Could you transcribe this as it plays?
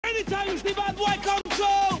times the bad boy come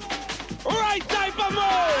through. Right type of move.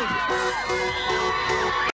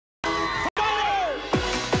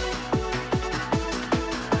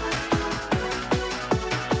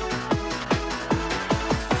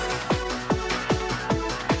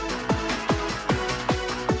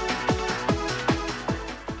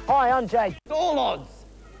 Hi, I'm Jake. All odds.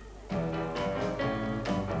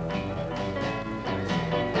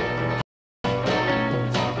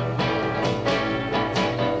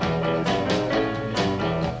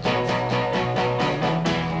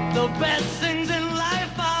 The best things in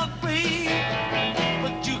life are free,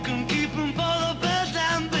 but you can keep them for the birds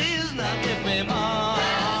and bees. Now give me more.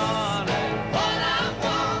 What I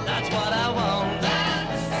want, that's what I want.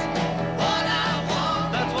 That's what I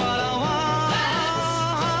want. That's what I want.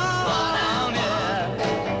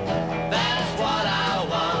 That's what I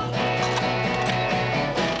want.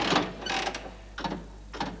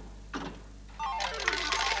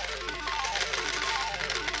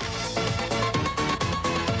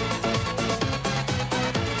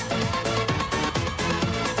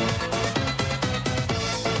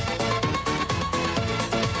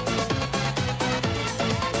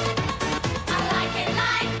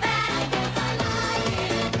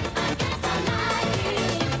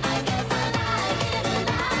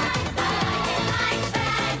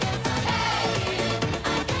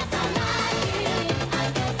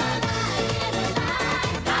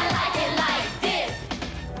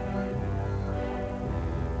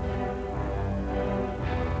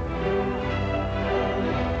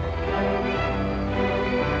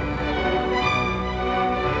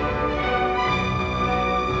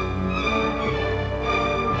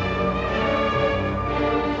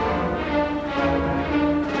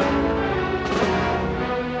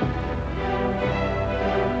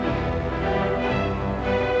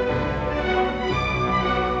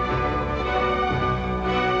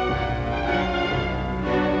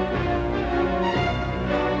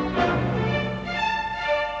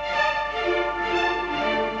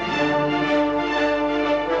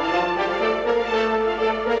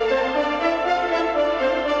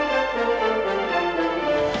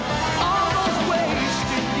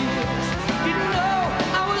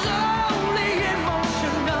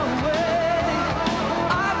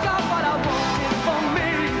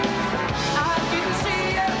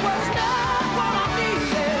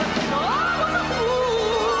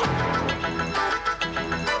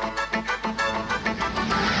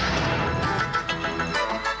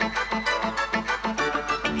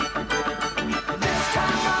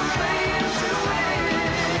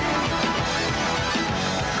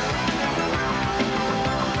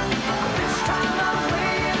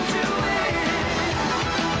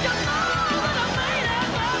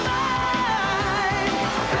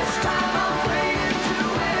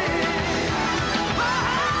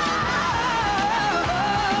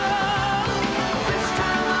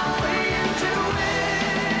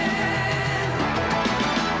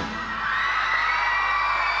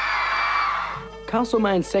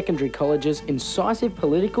 Castlemaine Secondary College's incisive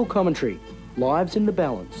political commentary, Lives in the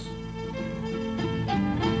Balance.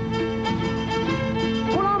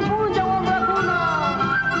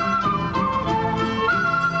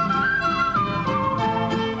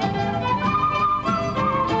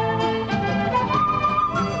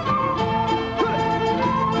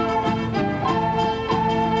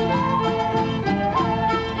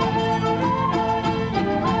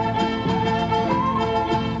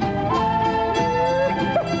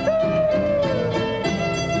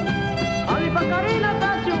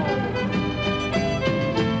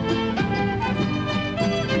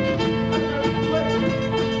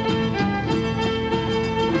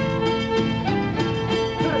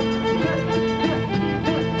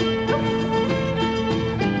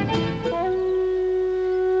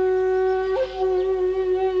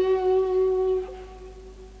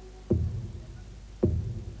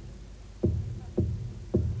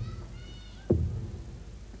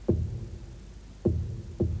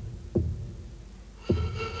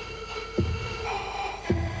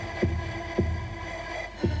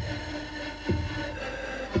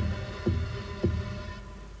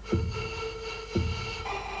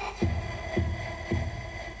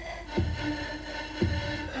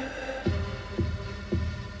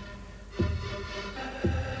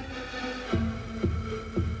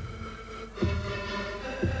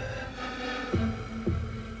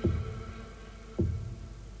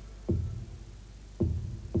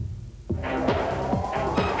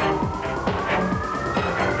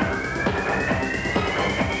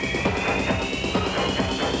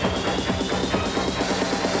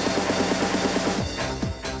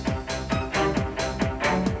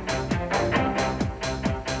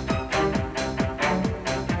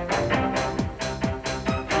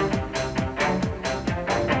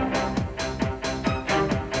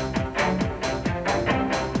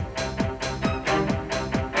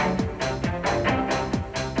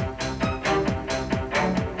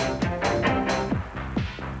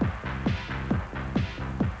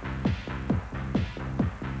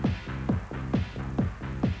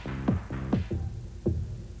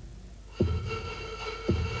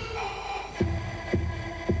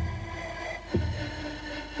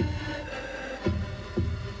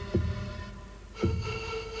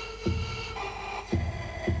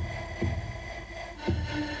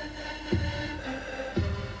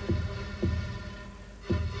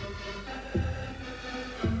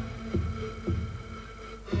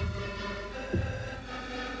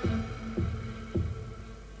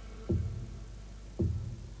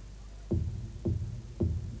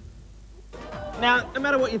 Now, no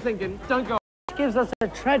matter what you're thinking, don't go. Gives us a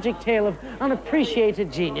tragic tale of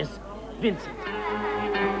unappreciated genius, Vincent.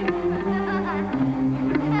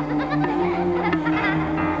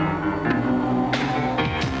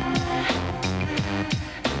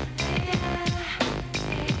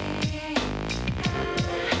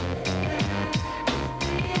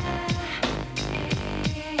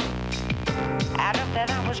 I dreamt that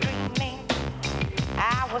I was dreaming.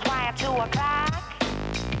 I was wired to a clock.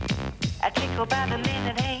 I tickled by the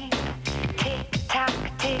minute hand. Tick tock,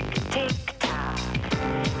 tick, tick tock.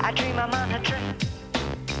 I dream I'm on a train,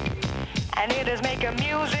 and it is making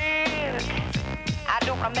music. I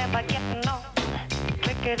don't remember getting on.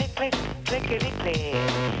 Clickety click, clickety click.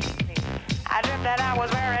 I dreamt that I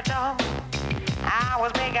was very tall. I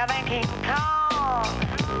was bigger than King Kong.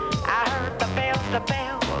 I heard the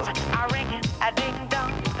bells are ringing, a ding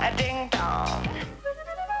dong, a ding dong.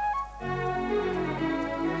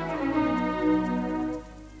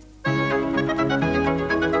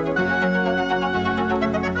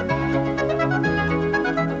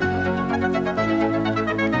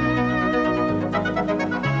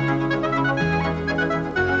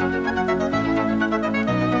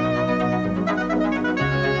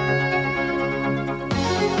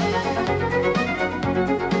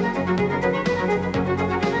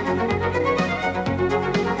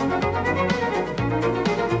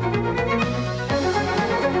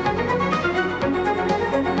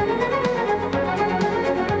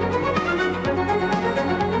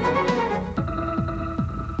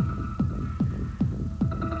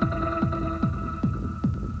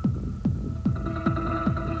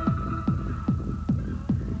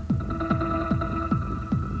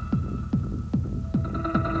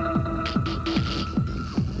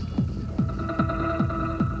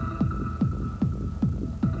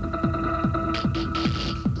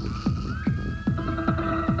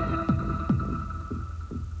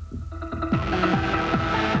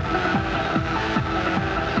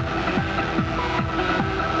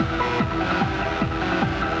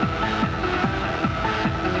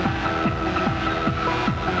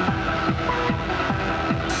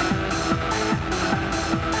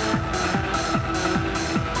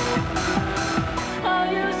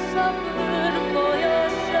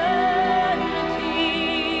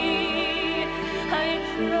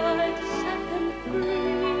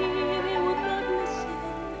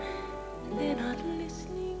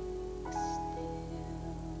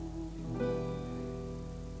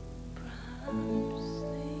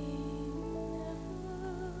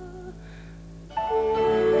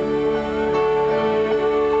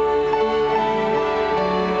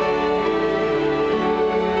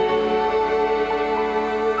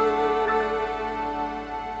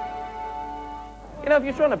 You know, if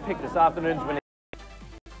you're trying to pick this afternoon's winning...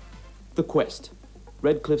 The Quest,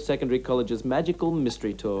 Redcliffe Secondary College's magical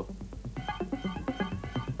mystery tour.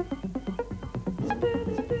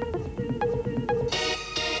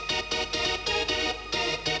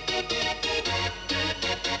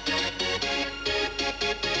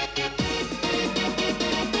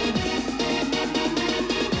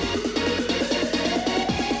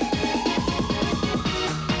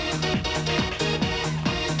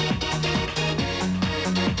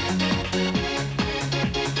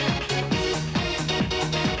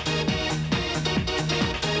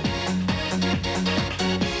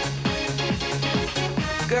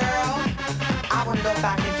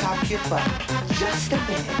 Back and talk to you for just a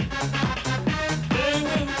minute.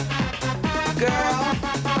 Girl,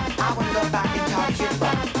 I want to go back and talk to you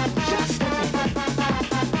for just a minute.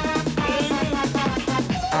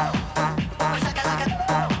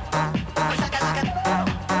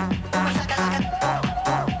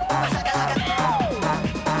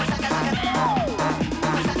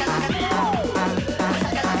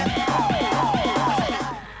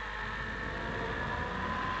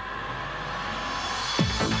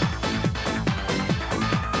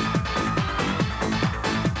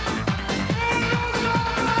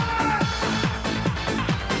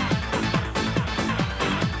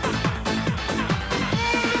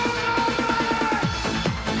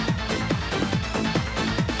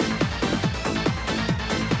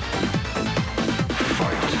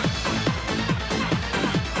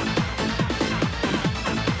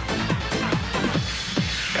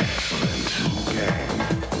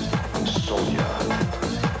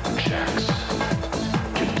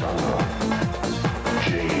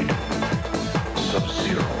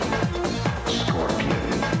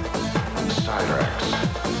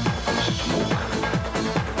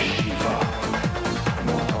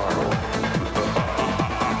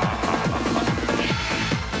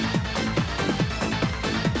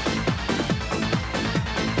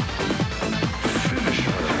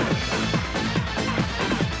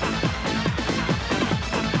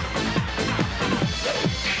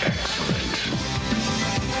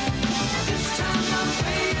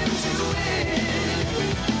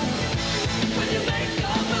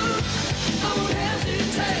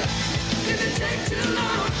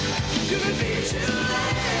 Gonna be too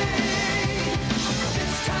late.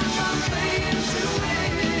 This time I'm playing to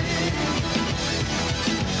win.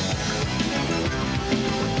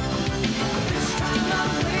 This time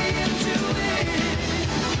I'm playing to win.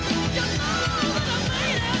 You know that I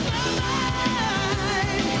made up my mind.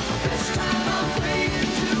 This time I'm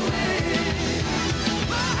playing to win.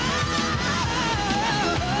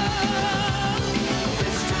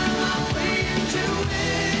 This time I'm playing to win.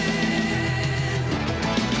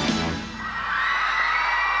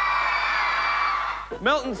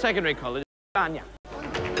 Milton Secondary College, Anya.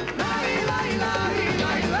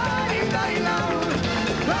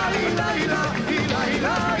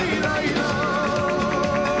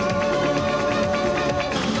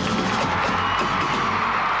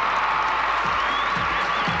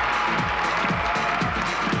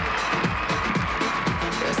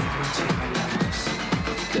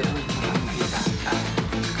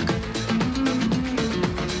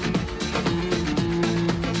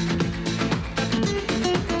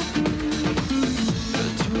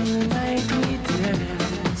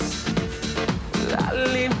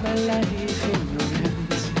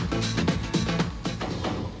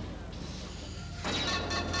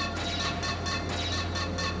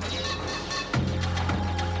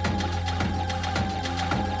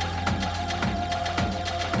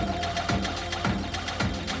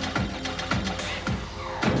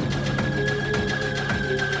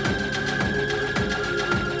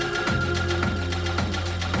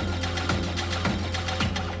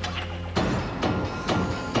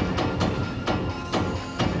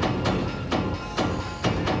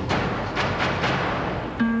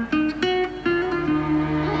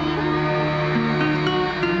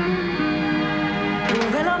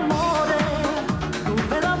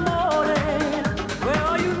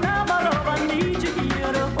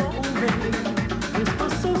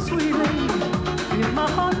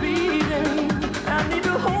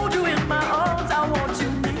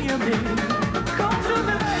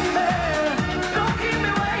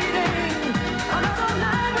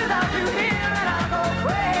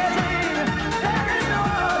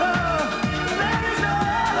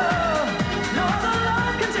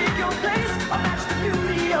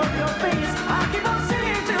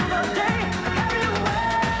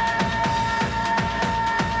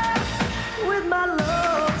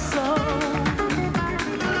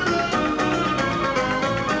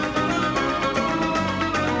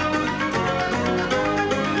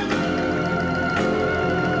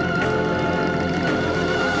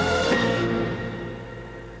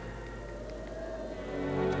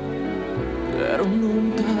 Pero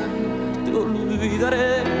nunca te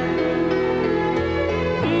olvidaré.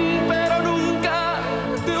 Pero nunca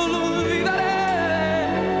te olvidaré.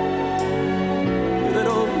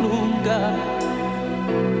 Pero nunca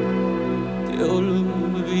te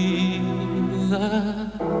olvidaré.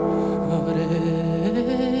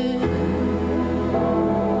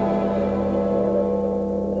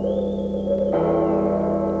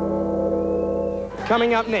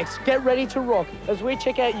 Coming up next, get ready to rock as we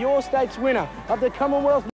check out your state's winner of the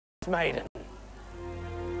Commonwealth Maiden.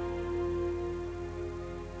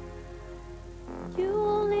 You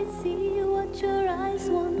only see what your eyes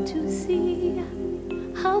want to see.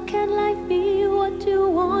 How can life be what you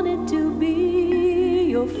want it to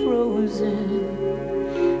be? You're frozen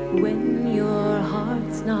when your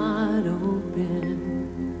heart's not open.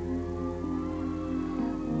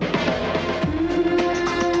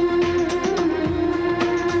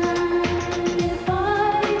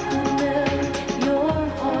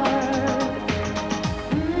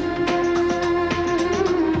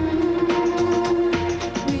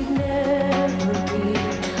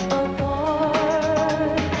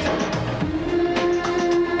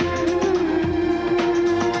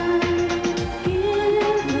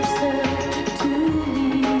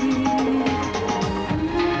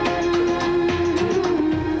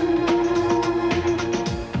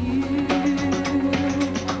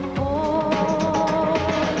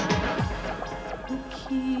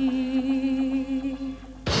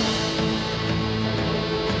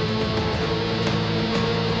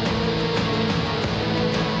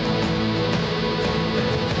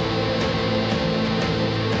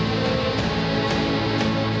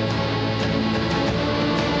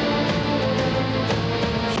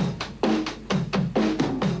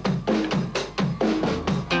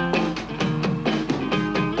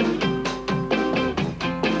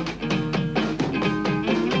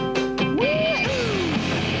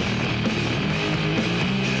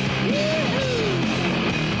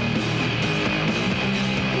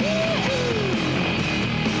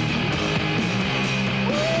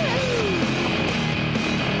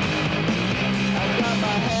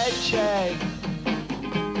 check.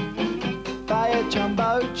 Buy a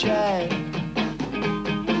jumbo check.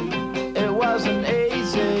 It wasn't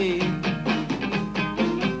easy,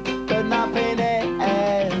 but nothing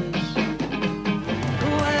is.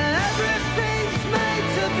 When everything's made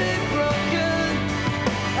to be broken,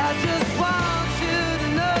 I just want you to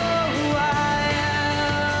know who I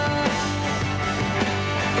am.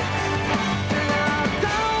 And I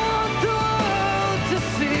don't want the world to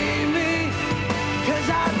see me, 'cause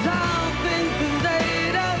I don't think that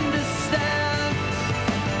they'd understand.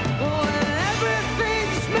 When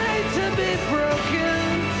everything's made to be broken,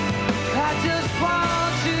 I just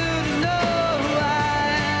want you to know who I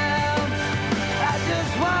am. I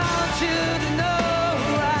just want you to know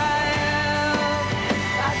who I am.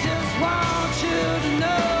 I just want you to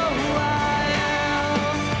know who I am.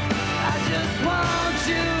 I just want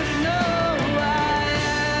you to know who I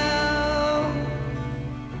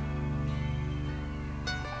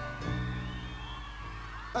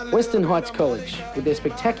am. Western Heights College, with their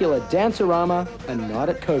spectacular Dancerama and Night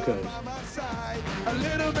at Coco's. A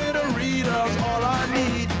little bit of Rita's all I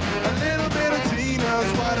need. A little bit of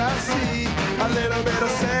Tina's what I see. A little bit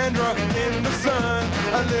of Sandra in the sun.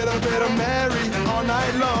 A little bit of Mary all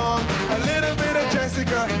night long. A little bit of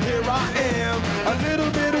Jessica, here I am. A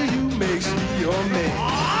little bit of you makes me your man.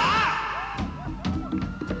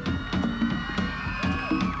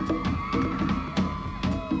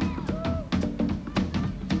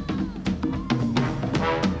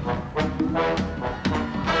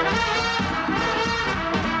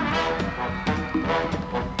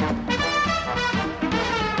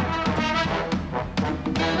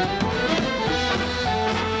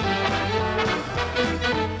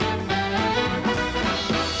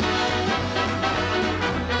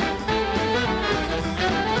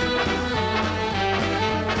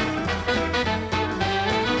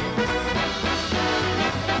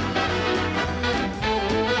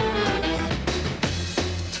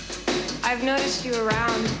 I've noticed you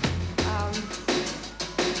around.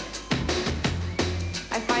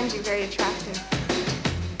 I find you very attractive.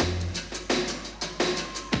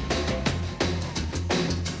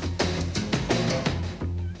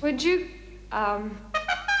 Would you,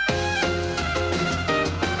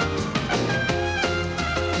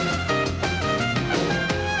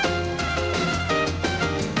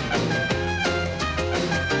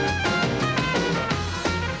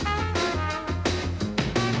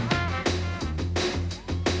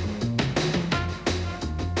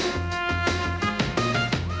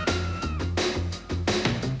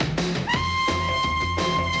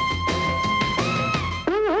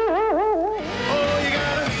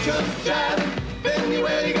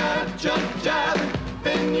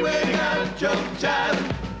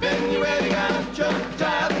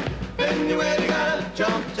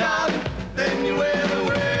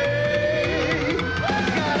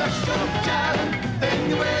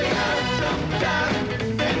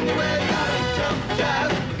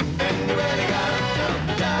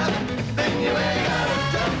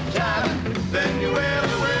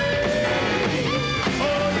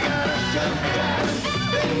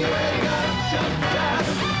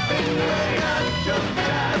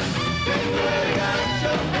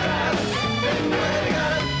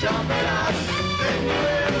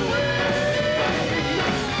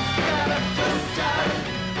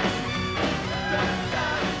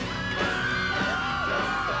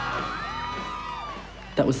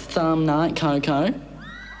 That was Some Night, Coco.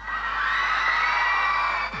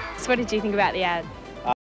 so what did you think about the ad?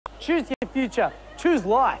 Choose your future. Choose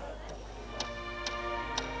life.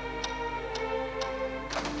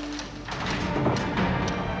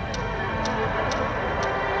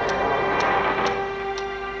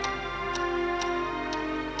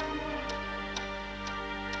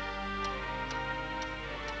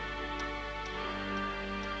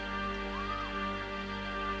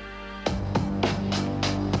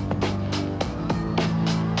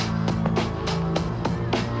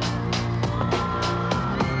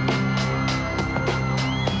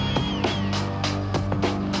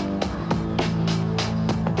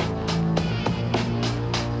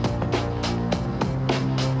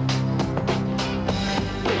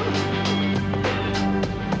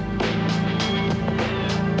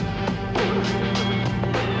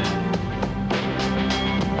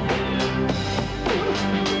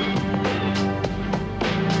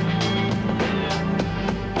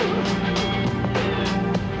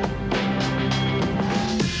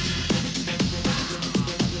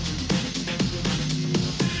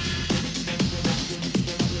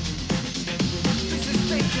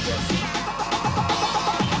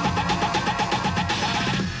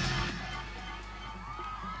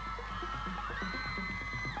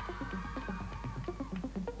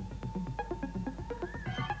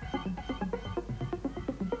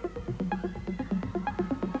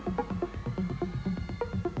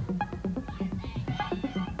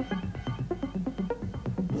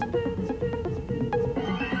 Set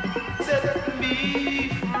me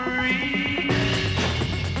free.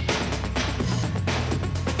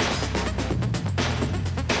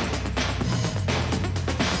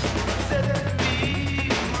 Set me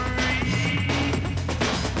free.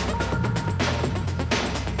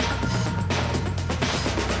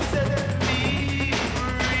 Set me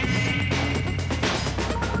free.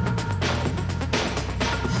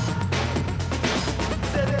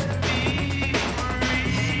 Set me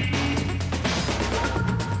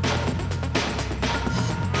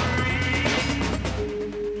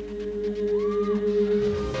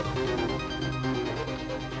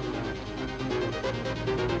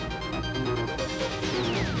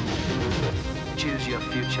Choose your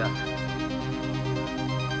future.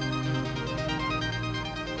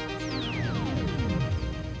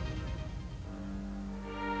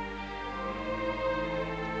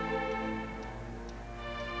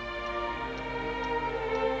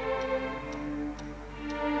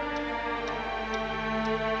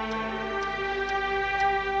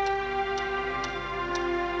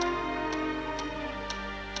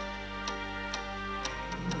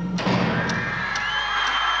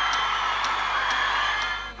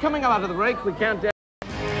 Coming up after the break, we count down.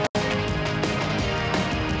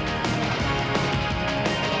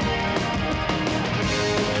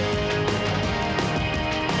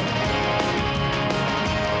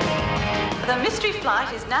 The mystery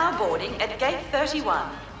flight is now boarding at gate 31.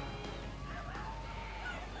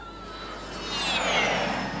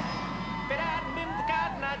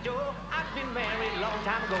 I've been married a long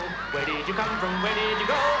time ago. Where did you come from? Where did you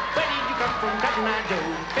go? Where did you come from, Cotton Eye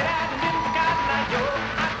Joe? Cotton Eye Joe.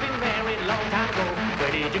 I've been married a long time ago.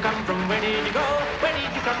 Where did you come from? Where did you go? Where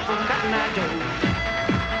did you come from, Cotton Eye Joe?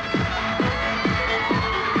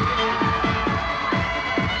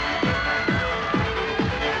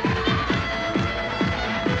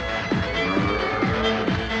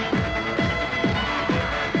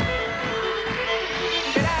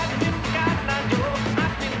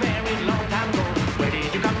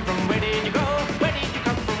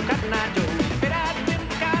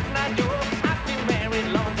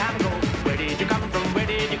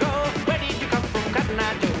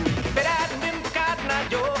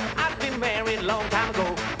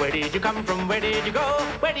 Where did you come from? Where did you go?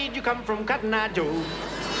 Where did you come from, Cotton Eye Joe?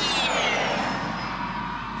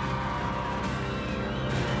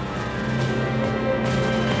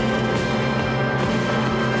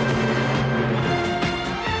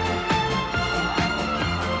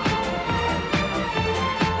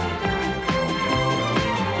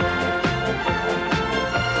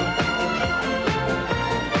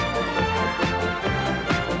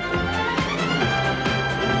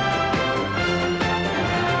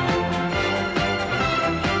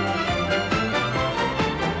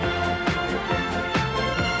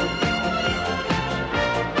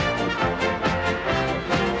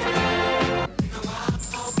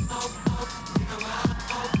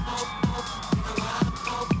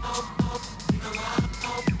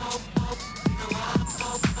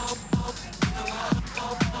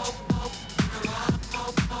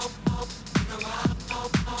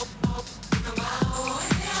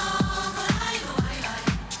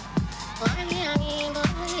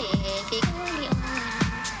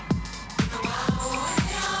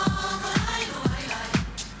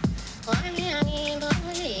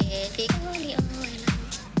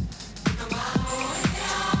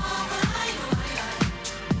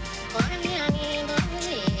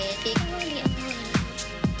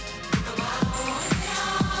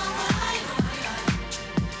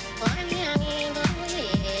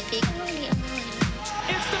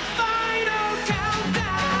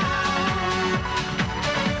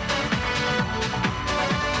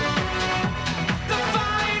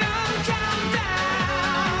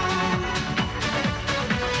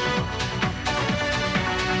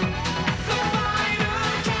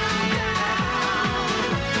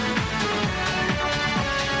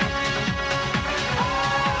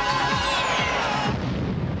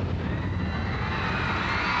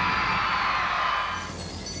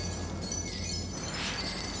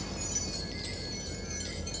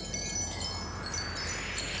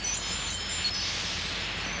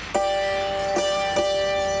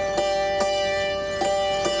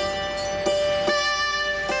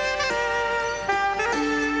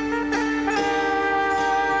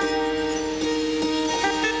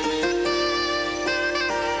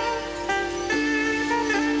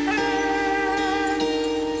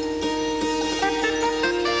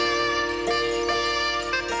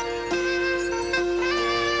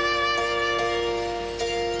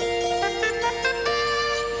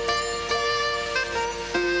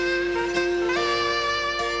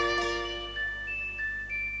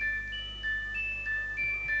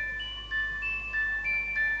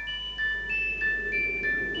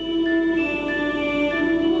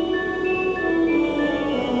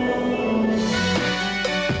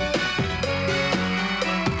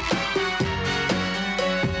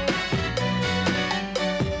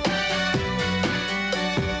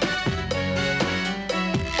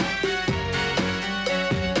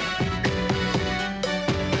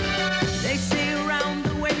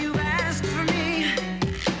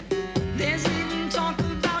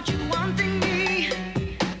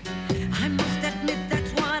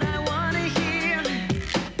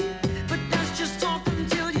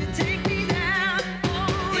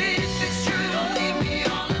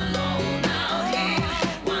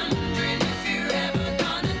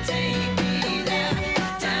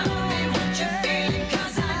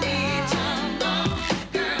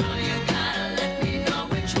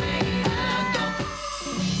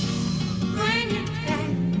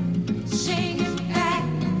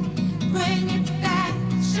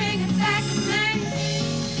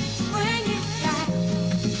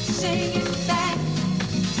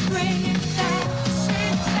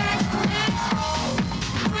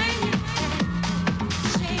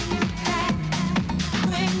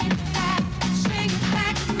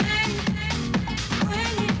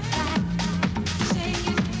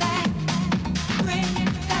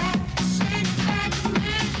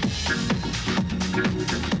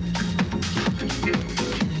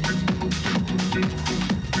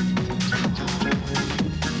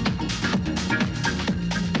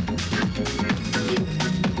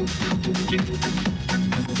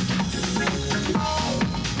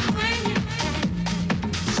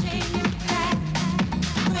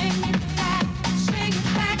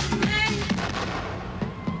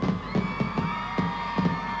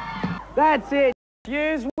 That's it.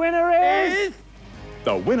 Year's winner is...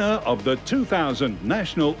 The winner of the 2000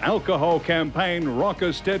 National Alcohol Campaign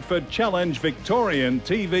Eisteddfod Challenge Victorian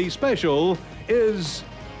TV special is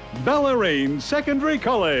Ballerine Secondary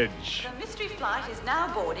College. The mystery flight is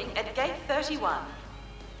now boarding at gate 31.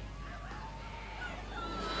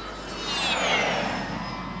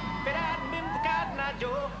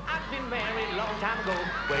 I've been married a long time ago.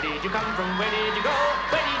 Where did you come from? Where did you go?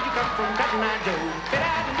 Where did you come from, Cotton Eye Joe?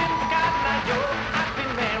 I've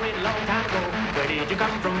been married a long time ago. Where did you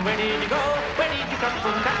come from? Where did you go? Where did you come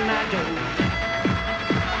from, Cotton Eye Joe?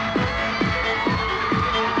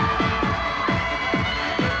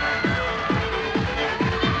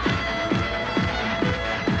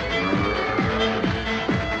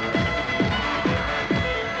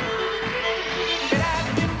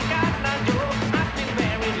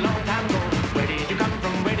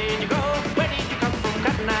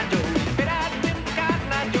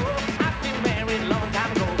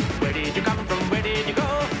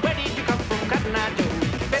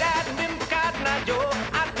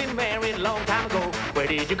 Where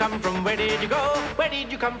did you come from? Where did you go? Where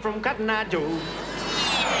did you come from, Cotton Eye Joe?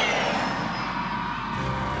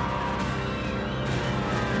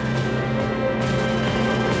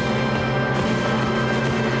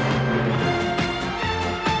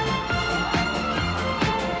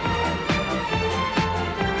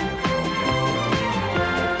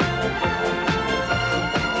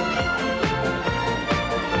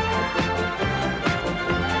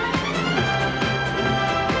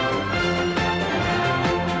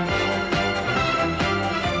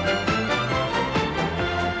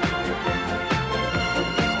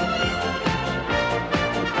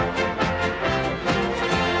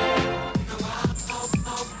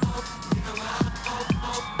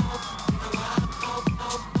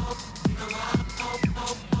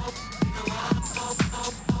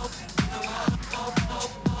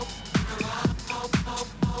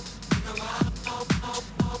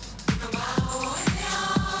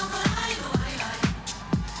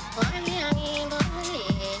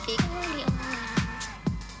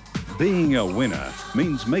 Being a winner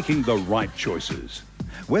means making the right choices.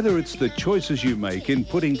 Whether it's the choices you make in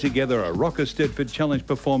putting together a Eisteddfod Challenge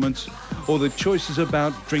performance or the choices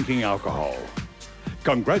about drinking alcohol.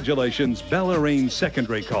 Congratulations, Ballerine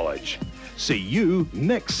Secondary College. See you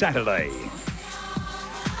next Saturday.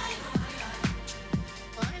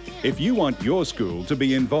 If you want your school to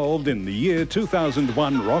be involved in the year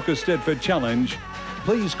 2001 Eisteddfod Challenge,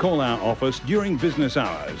 please call our office during business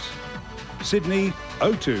hours. Sydney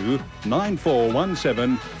 02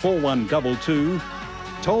 9417 4122,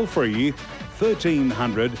 toll free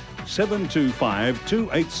 1300 725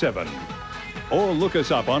 287, or look us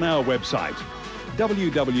up on our website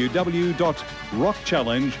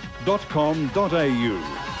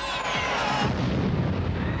www.rockchallenge.com.au.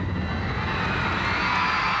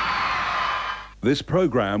 This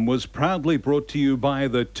program was proudly brought to you by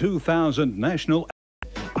the 2000 National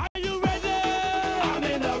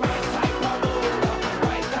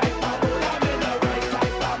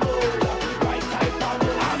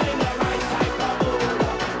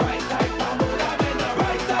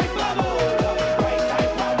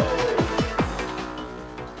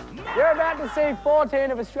To see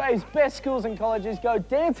 14 of Australia's best schools and colleges go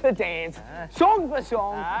dance for dance, song for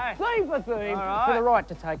song, theme for theme, for the right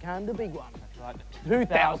to take home the big one. That's right.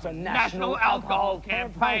 2000 National Alcohol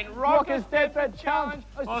Campaign Eisteddfod Challenge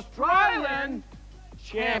Australian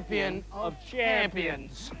Champion of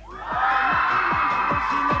Champions.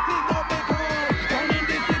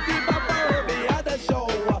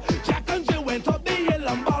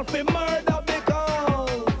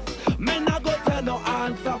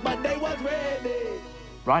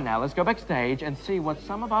 Right now, let's go backstage and see what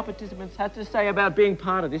some of our participants had to say about being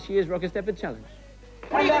part of this year's Eisteddfod Challenge.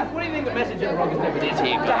 What do you think the message of Eisteddfod is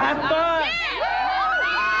here? To have fun!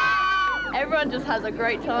 Everyone just has a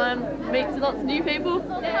great time, meets lots of new people.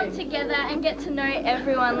 Come together and get to know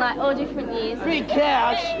everyone, like all different years. Big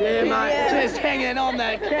couch! Yeah, mate, just hanging on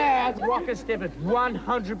that couch. Eisteddfod,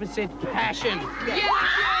 100% passion. Yeah.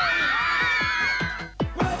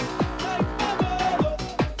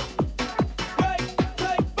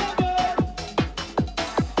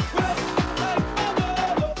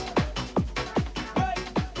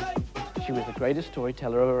 She was the greatest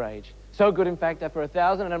storyteller of her age. So good, in fact, that for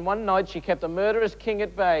 1001 nights she kept a murderous king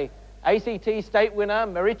at bay. ACT state winner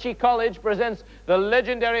Marichi College presents the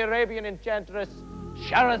legendary Arabian enchantress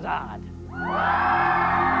Shahrazad.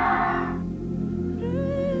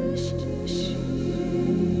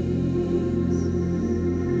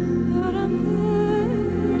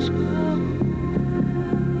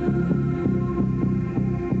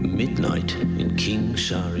 Midnight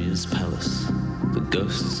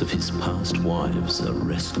ghosts of his past wives are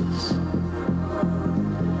restless.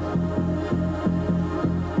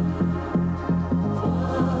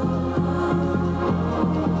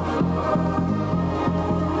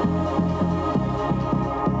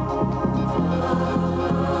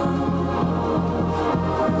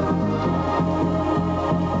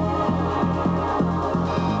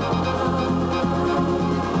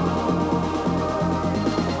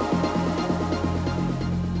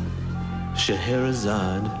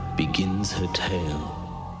 Scheherazade begins her tale.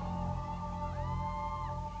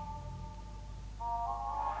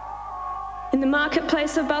 In the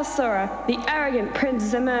marketplace of Balsora, the arrogant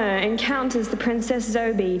Prince Zamir encounters the Princess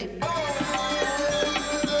Zobeide.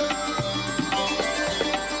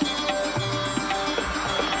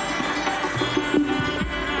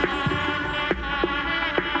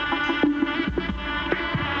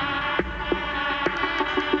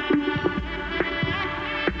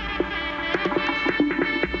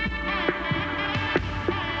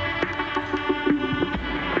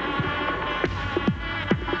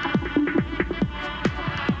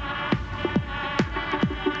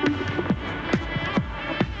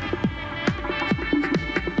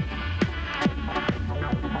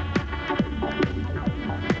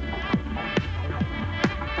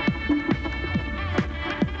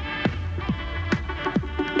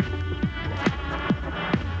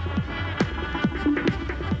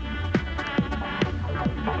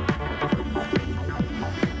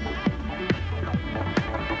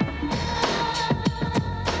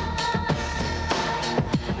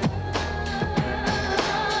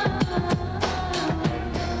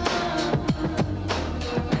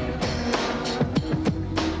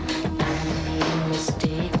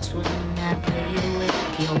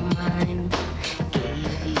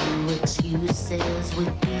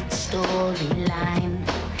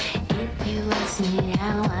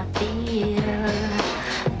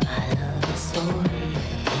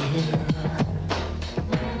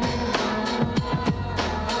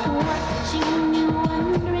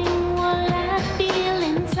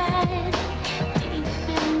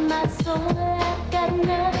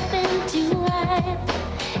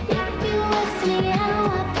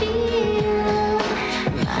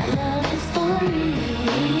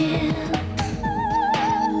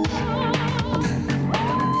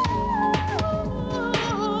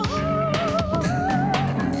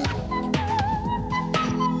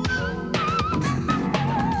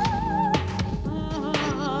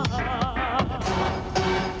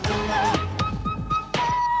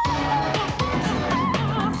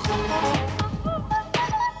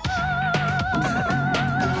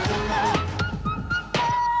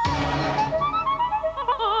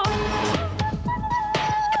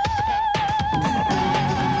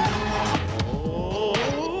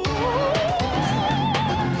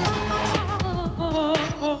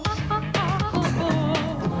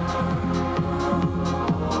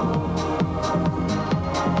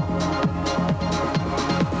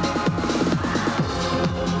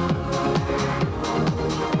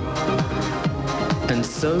 And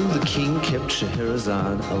so the king kept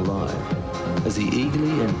Scheherazade alive, as he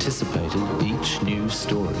eagerly anticipated each new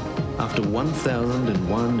story. After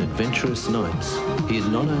 1001 adventurous nights, he had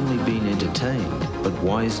not only been entertained, but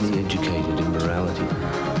wisely educated in morality.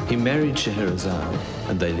 He married Scheherazade,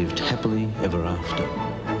 and they lived happily ever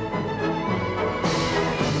after.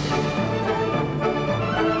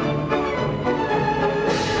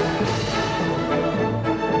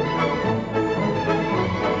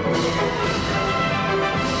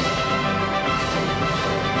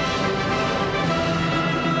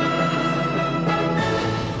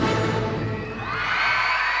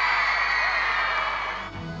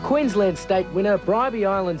 Queensland State winner Bribie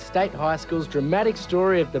Island State High School's dramatic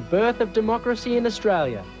story of the birth of democracy in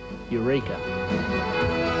Australia, Eureka.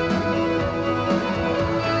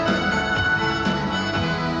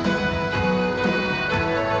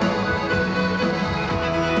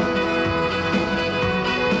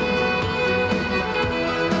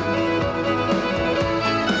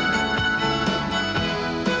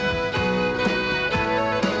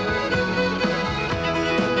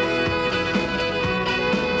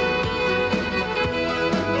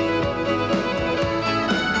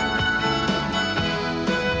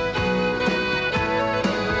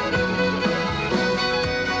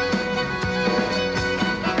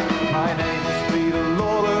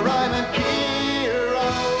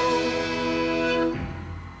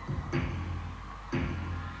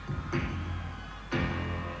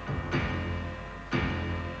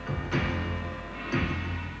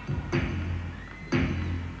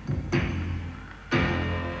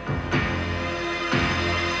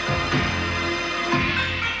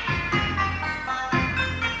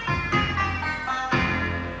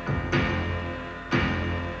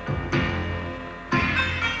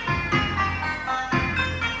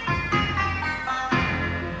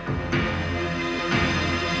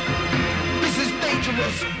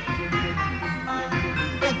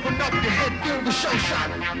 shell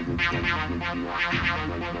shock.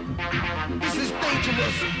 This is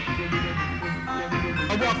dangerous.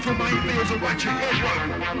 I walk through minefields and watch your head rock.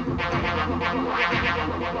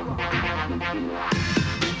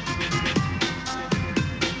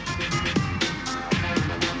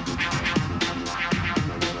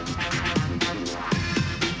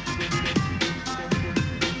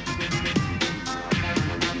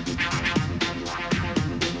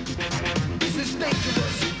 This is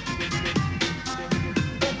dangerous.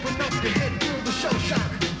 Open up your head, feel the shell shock.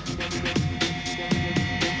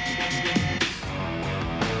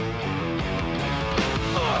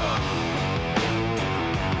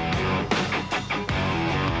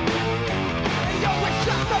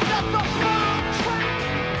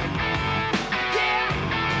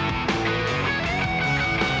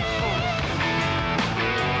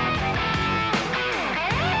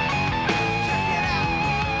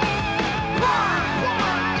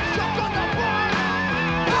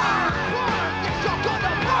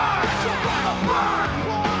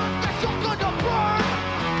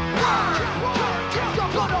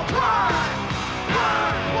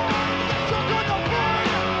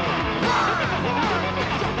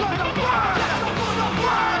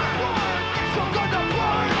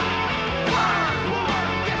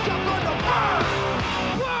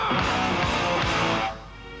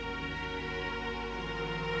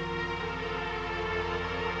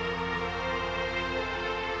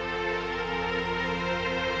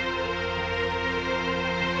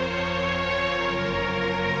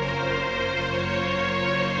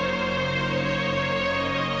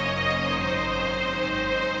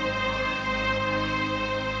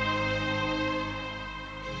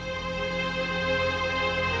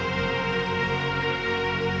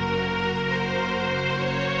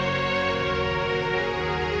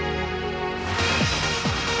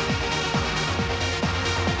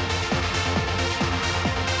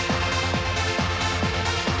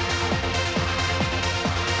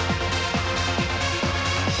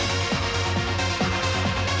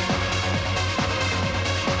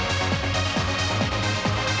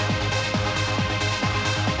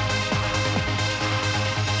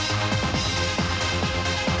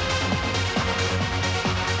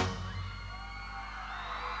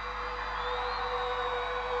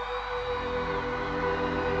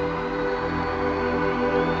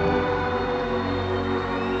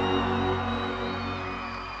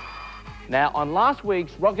 Now, on last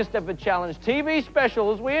week's Rock Eisteddfod Challenge TV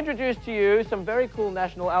specials, we introduced to you some very cool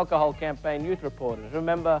National Alcohol Campaign youth reporters.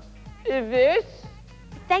 Remember this?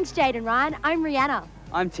 Thanks, Jade and Ryan. I'm Rihanna.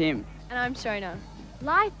 I'm Tim. And I'm Shona.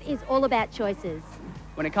 Life is all about choices.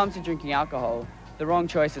 When it comes to drinking alcohol, the wrong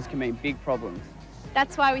choices can mean big problems.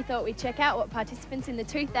 That's why we thought we'd check out what participants in the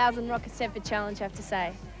 2000 Rock Eisteddfod Challenge have to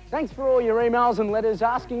say. Thanks for all your emails and letters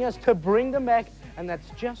asking us to bring them back, and that's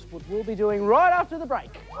just what we'll be doing right after the break.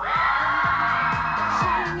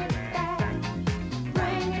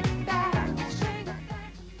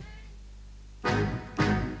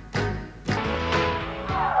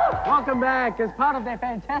 Welcome back. As part of their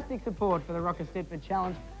fantastic support for the Rock Eisteddfod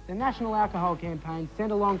Challenge, the National Alcohol Campaign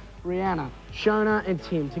sent along Rihanna, Shona and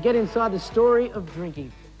Tim to get inside the story of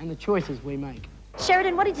drinking and the choices we make.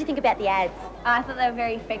 Sheridan, what did you think about the ads? I thought they were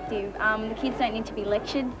very effective. The kids don't need to be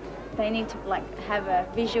lectured. They need to have a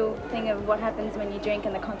visual thing of what happens when you drink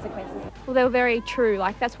and the consequences. Well, they were very true.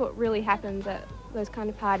 That's what really happens at those kind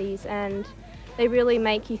of parties, and they really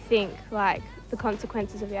make you think, the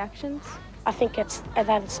consequences of your actions. I think it's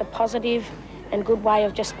a positive and good way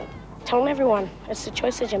of just telling everyone it's the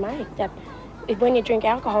choices you make, that when you drink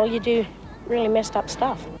alcohol, you do really messed up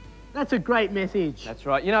stuff. That's a great message. That's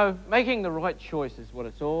right. You know, making the right choice is what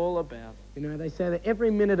it's all about. You know, they say that every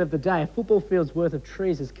minute of the day, a football field's worth of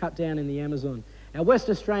trees is cut down in the Amazon. Our West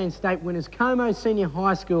Australian state winners, Como Senior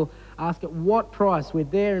High School, ask at what price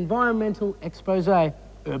with their environmental expose,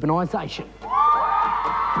 urbanisation.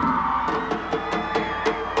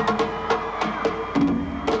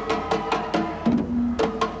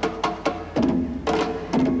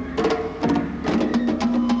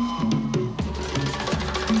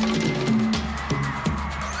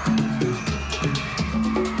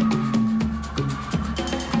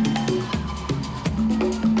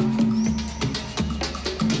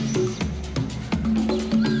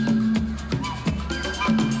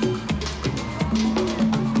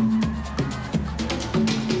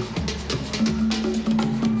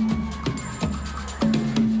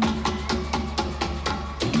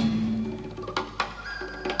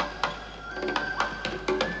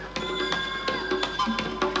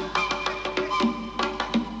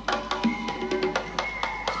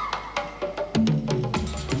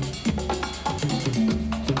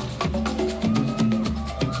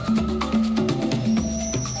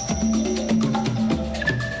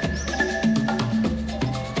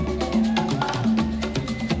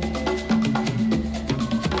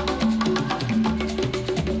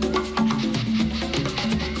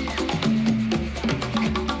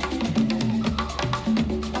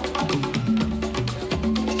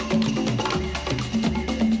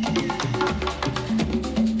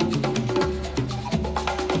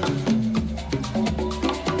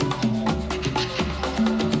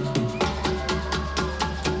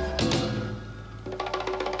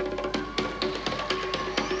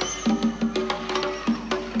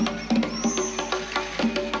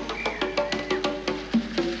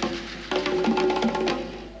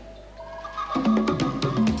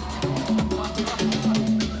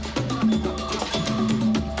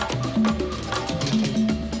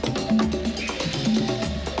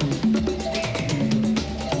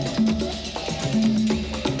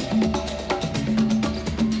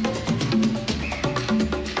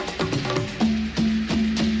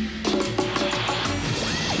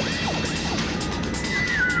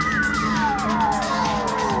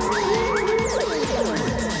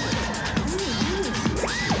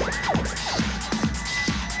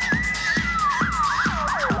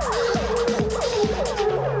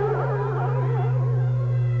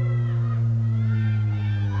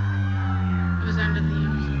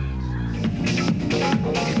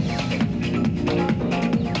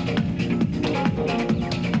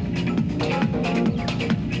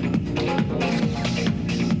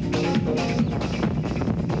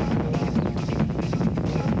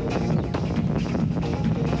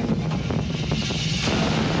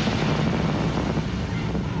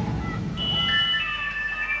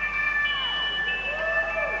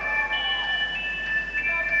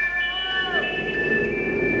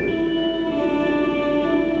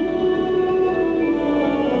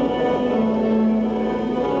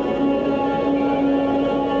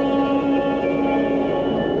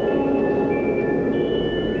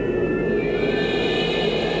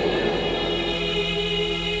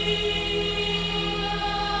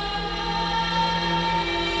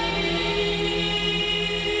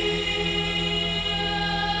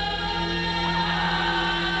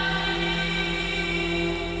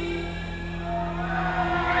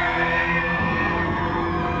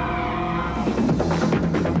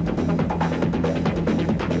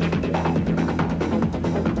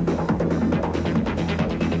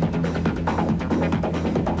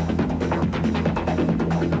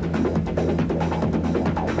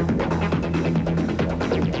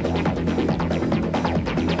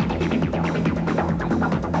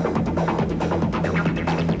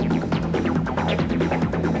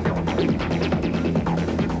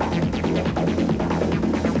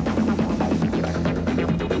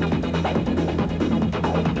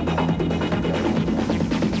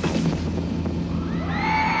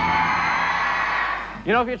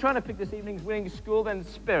 You know, if you're trying to pick this evening's winning school, then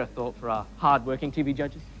spare a thought for our hard-working TV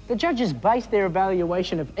judges. The judges base their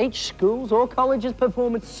evaluation of each school's or college's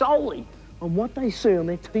performance solely on what they see on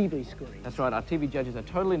their TV screen. That's right, our TV judges are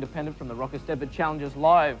totally independent from the Rock Eisteddfod Challenge's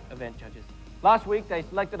live event judges. Last week, they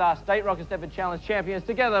selected our state Rock Eisteddfod Challenge champions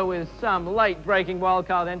together with some late-breaking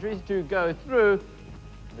wildcard entries to go through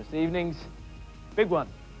this evening's big one.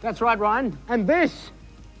 That's right, Ryan, and this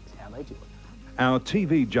is how they do it. Our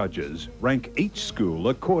TV judges rank each school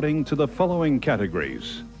according to the following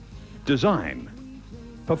categories: design,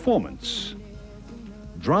 performance,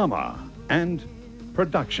 drama, and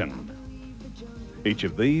production. Each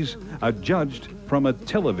of these are judged from a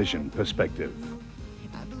television perspective.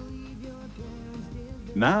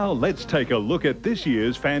 Now let's take a look at this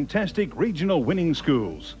year's fantastic regional winning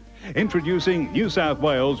schools. Introducing New South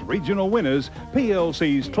Wales regional winners,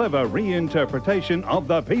 PLC's clever reinterpretation of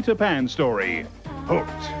the Peter Pan story, Hooked.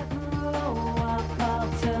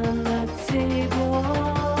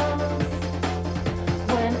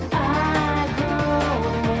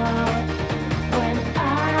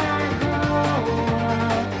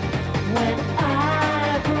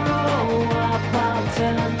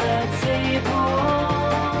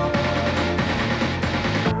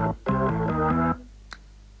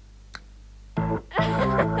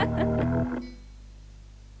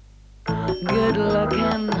 Good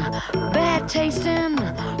looking, bad tasting,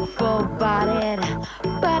 full bodied,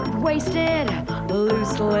 but wasted,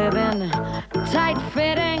 loose living, tight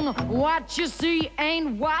fitting. What you see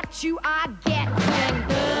ain't what you are getting.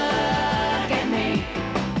 Look at me.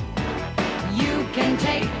 You can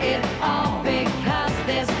take it all because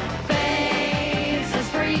this face is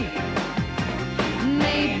free.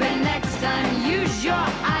 Maybe next time use your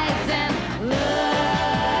eyes and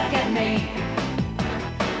look at me.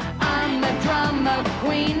 I'm the drama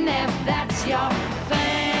queen if that's your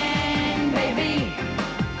thing, baby.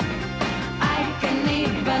 I can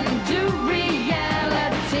even do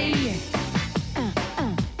reality.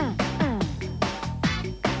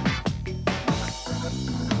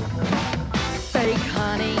 Fake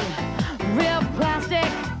honey, real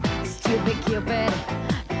plastic, stupid Cupid,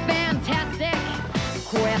 fantastic,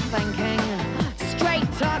 queer thinking,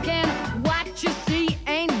 straight talking. What you see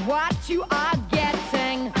ain't what you are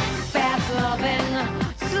getting. Fast loving,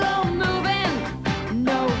 slow moving,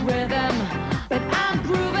 no rhythm, but I'm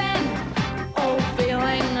grooving. Old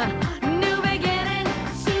feeling, new beginning,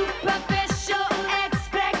 superficial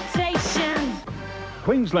expectations.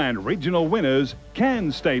 Queensland regional winners,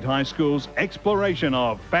 Cairns State High School's exploration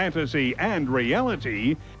of fantasy and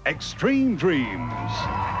reality, Extreme Dreams.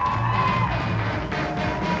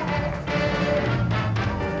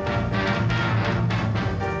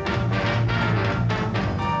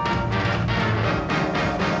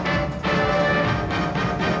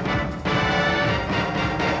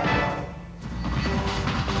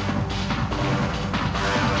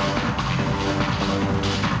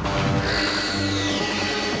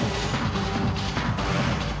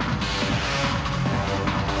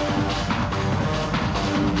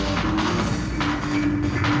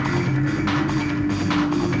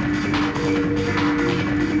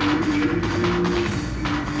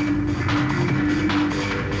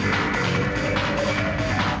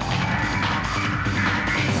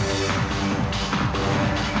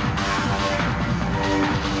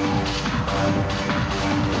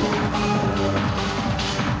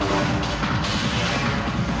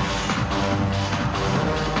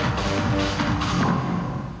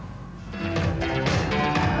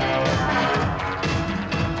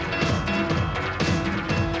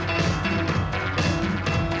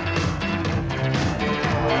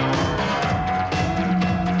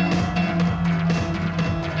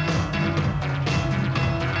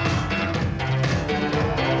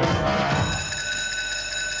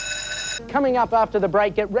 Coming up after the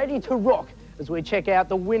break, get ready to rock as we check out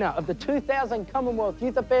the winner of the 2000 Commonwealth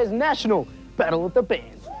Youth Affairs National Battle of the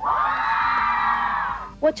Bands.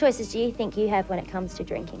 What choices do you think you have when it comes to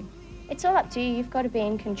drinking? It's all up to you. You've got to be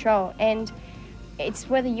in control. And It's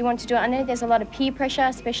whether you want to do it. I know there's a lot of peer pressure,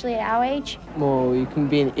 especially at our age. Well, you can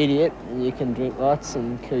be an idiot and you can drink lots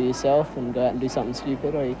and kill yourself and go out and do something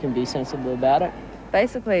stupid, or you can be sensible about it.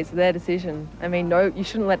 Basically, it's their decision. I mean, no, you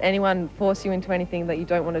shouldn't let anyone force you into anything that you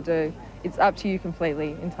don't want to do. It's up to you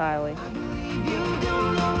completely, entirely.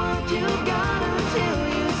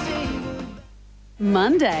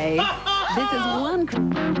 Monday. This is one...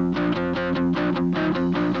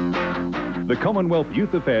 The Commonwealth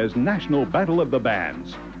Youth Affairs National Battle of the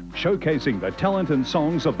Bands, showcasing the talent and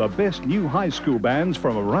songs of the best new high school bands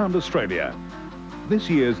from around Australia. This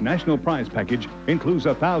year's national prize package includes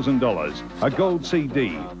 $1,000, a gold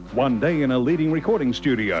CD, 1 day in a leading recording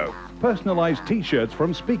studio, personalised T-shirts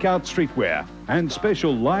from Speak Out Streetwear, and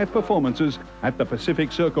special live performances at the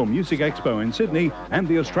Pacific Circle Music Expo in Sydney and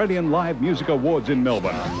the Australian Live Music Awards in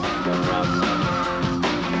Melbourne.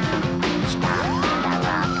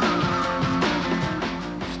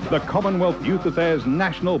 The Commonwealth Youth Affairs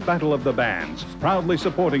National Battle of the Bands, proudly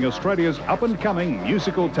supporting Australia's up-and-coming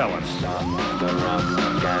musical talents. The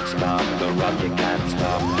rock, can't stop, the rock, you can't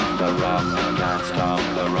stop, the rock, can't stop,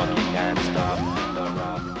 the rock, you can't stop, the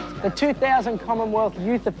rock. The 2000 Commonwealth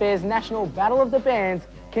Youth Affairs National Battle of the Bands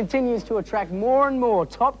continues to attract more and more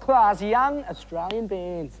top-class young Australian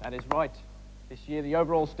bands. That is right. This year, the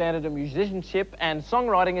overall standard of musicianship and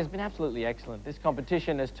songwriting has been absolutely excellent. This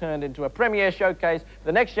competition has turned into a premier showcase for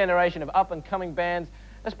the next generation of up-and-coming bands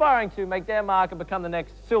aspiring to make their mark and become the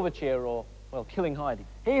next Silverchair or, well, Killing Heidi.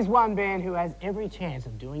 Here's one band who has every chance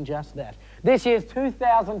of doing just that. This year's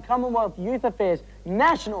 2000 Commonwealth Youth Affairs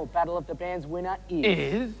National Battle of the Bands winner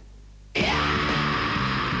is...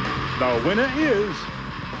 The winner is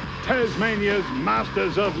Tasmania's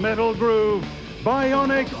Masters of Metal Groove,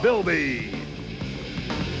 Bionic Bilby.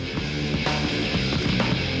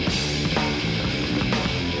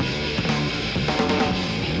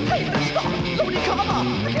 Hey, stop! Nobody come on!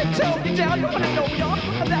 I can't tell me down, you wanna know, y'all?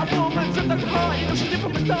 That woman's in the car, you know she's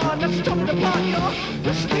different from the star, now she's coming apart, y'all.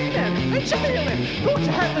 You're steaming, ain't you feeling? Don't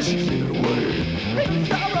you have the she's feeling away? Ain't no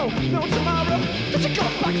sorrow, no tomorrow, does it go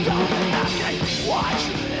back down? Watch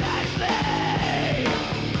me!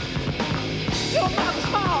 Your mother's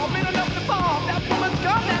small, been enough to fall, that woman's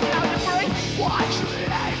gone, and now you're free. Watch me!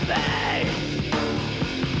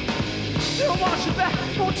 She'll wash you back,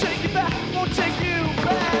 won't take you back, won't take you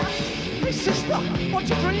back. Hey sister, what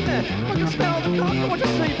you dreaming? When you smell the coffee, what you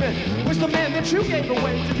sleeping? Where's the man that you gave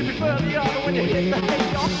away? Did you prefer the other when you hit the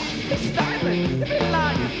hay, y'all? It's styling, you've been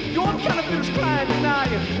lying. Your kind of feels crying,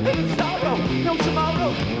 denying. Ain't sorrow, no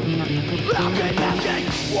tomorrow. Laughing,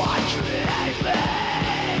 watch me.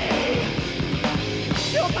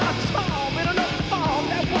 Your mouth's small, been enough to fall.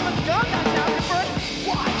 That woman's gone, now you're free.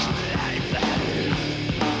 Watch me.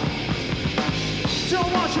 She'll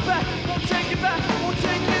wash you back, won't take you back, won't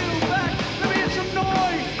take you back. Let me hear some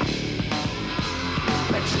noise.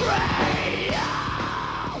 Betray.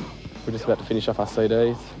 We're just about to finish off our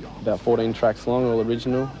CDs, about 14 tracks long, all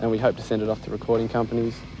original, and we hope to send it off to recording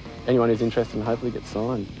companies. Anyone who's interested and hopefully get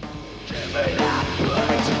signed.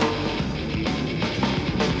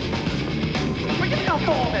 Bring it down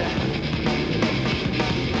for me.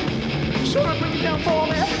 Sure, bring it down for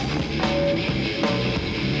me.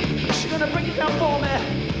 She's gonna bring it down for me.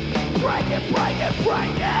 Break it, break it,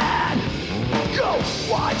 break it. Go,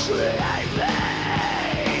 watch me.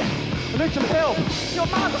 I need some help. Your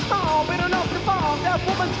mind's a storm, been enough to fall. That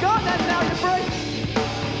woman's gone, and now you're free.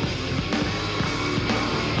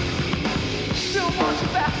 She'll want you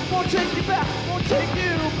back, won't take you back, won't take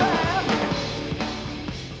you back.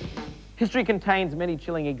 History contains many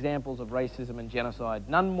chilling examples of racism and genocide,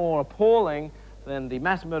 none more appalling than the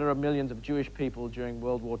mass murder of millions of Jewish people during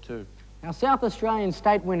World War II. Now, South Australian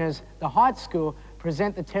state winners, the Heights School,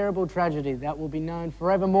 present the terrible tragedy that will be known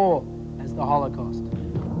forevermore as the Holocaust.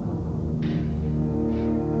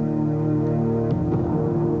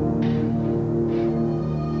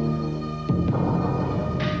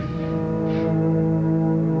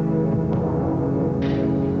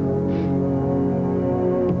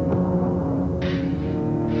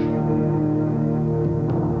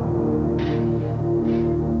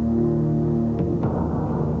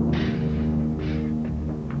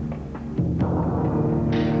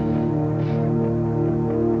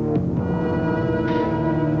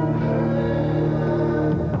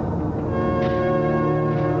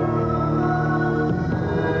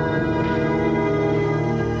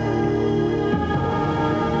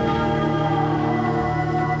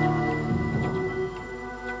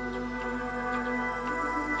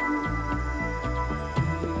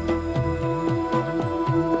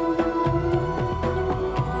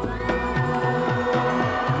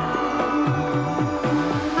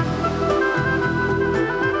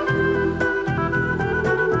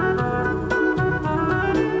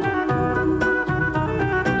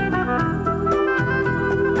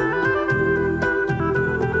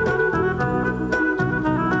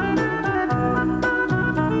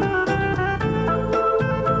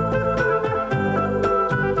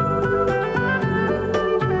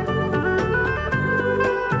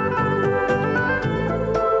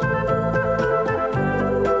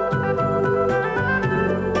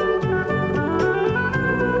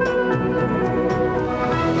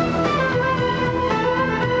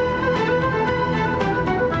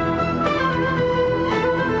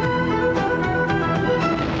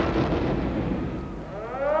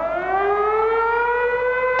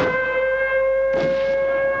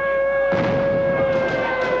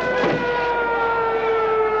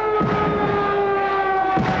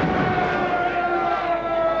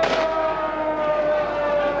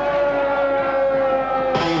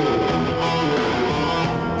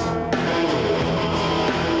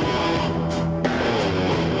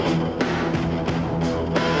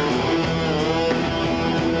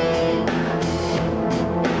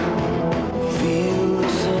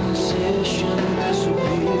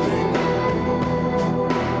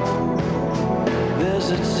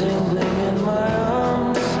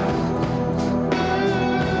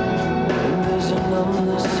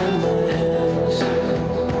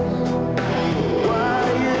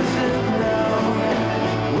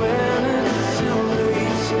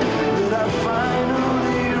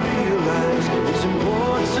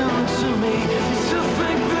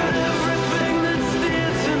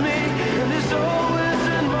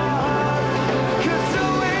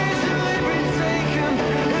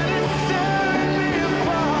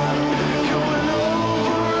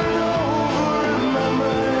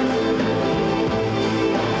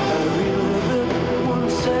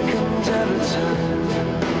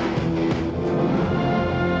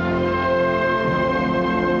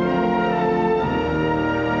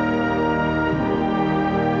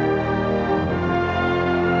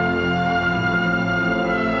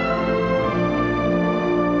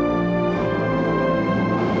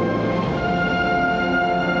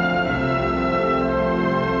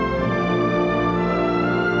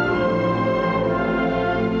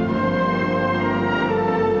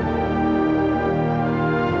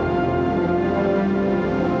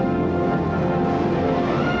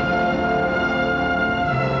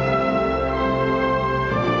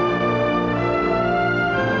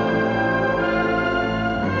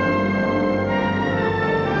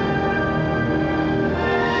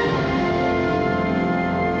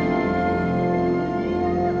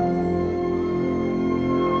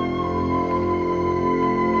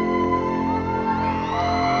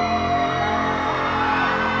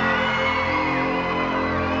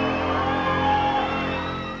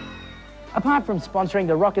 Apart from sponsoring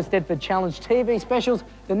the Rock Eisteddfod Challenge TV specials,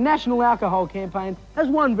 the National Alcohol Campaign has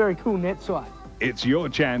one very cool net site. It's your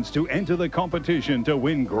chance to enter the competition to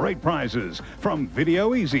win great prizes from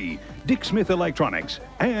Video Easy, Dick Smith Electronics,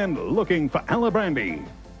 and Looking for Alabrandy.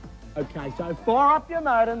 Okay, so fire up your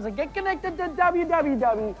modems and get connected to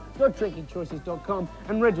www.drinkingchoices.com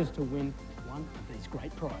and register to win one of these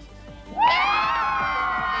great prizes.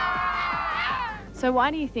 So why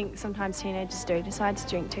do you think sometimes teenagers do decide to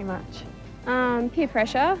drink too much? Peer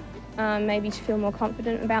pressure, maybe to feel more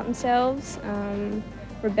confident about themselves,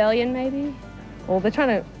 rebellion maybe. Or they're trying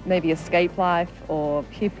to maybe escape life or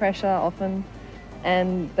peer pressure often,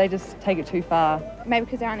 and they just take it too far. Maybe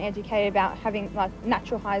because they're uneducated about having, like,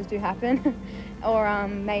 natural highs do happen, or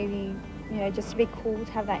maybe, you know, just to be cool,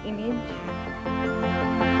 to have that image.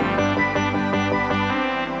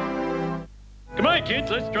 Come on, kids,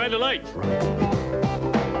 let's try the lights.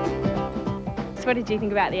 So what did you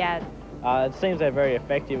think about the ad? It seems they're very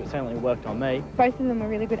effective. It certainly worked on me. Both of them were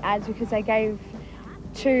really good ads because they gave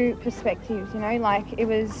two perspectives, you know, like it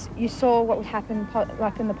was, you saw what would happen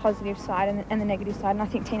like in the positive side and the negative side, and I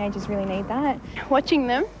think teenagers really need that. Watching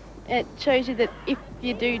them, it shows you that if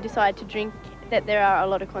you do decide to drink, that there are a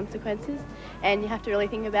lot of consequences and you have to really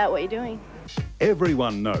think about what you're doing.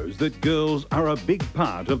 Everyone knows that girls are a big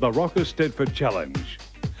part of the Rock Eisteddfod Challenge.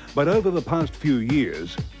 But over the past few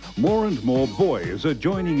years, more and more boys are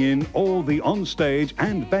joining in all the onstage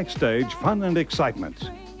and backstage fun and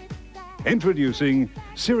excitement. Introducing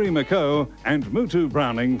Siri McCoe and Mutu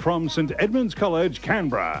Browning from St Edmunds College,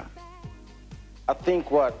 Canberra. I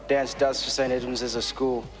think what dance does for St Edmunds as a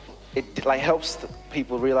school, it helps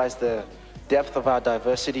people realize the depth of our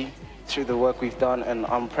diversity through the work we've done, and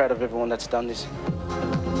I'm proud of everyone that's done this.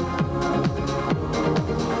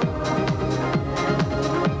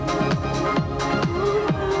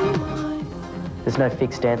 There's no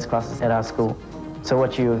fixed dance classes at our school, so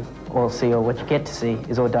what you all see, or what you get to see,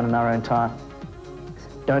 is all done in our own time.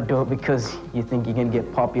 Don't do it because you think you're going to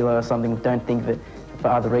get popular or something. Don't think of it for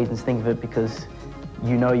other reasons. Think of it because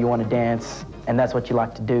you know you want to dance, and that's what you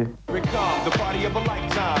like to do. The party of a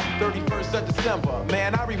lifetime, 31st of December.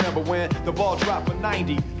 Man, I remember when the ball dropped for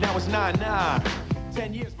 90, now it's 99.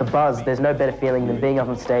 10 years. The buzz, there's no better feeling than being up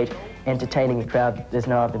on stage, entertaining a crowd. There's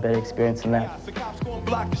no other better experience than that. The cops gonna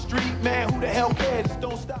block the street, man, who the hell cares?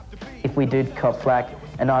 Don't stop the beat. If we did cop flack,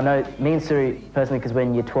 and I know me and Suri personally, because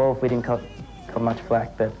when you're 12, we didn't cop much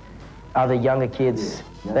flack, but other younger kids,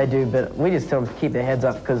 they do, but we just tell them to keep their heads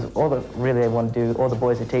up, because all they really want to do, all the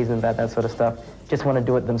boys who tease them about that sort of stuff, just want to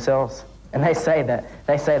do it themselves. And they say that.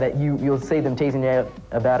 They say that you'll see them teasing you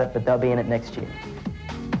about it, but they'll be in it next year.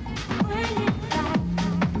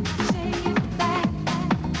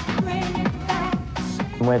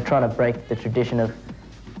 And we're trying to break the tradition of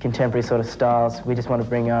contemporary sort of styles. We just want to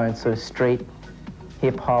bring our own sort of street,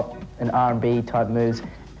 hip-hop and R&B type moves.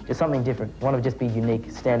 Just something different. We want to just be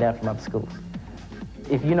unique, stand out from other schools.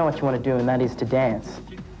 If you know what you want to do, and that is to dance,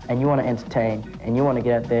 and you want to entertain, and you want to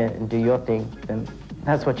get out there and do your thing, then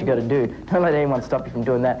that's what you got to do. Don't let anyone stop you from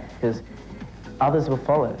doing that, because others will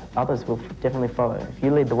follow. Others will definitely follow if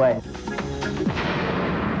you lead the way.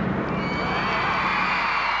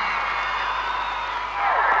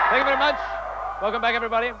 Thank you very much. Welcome back,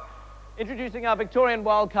 everybody. Introducing our Victorian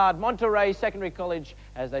wildcard, Monterey Secondary College,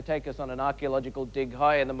 as they take us on an archaeological dig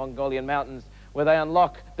high in the Mongolian mountains, where they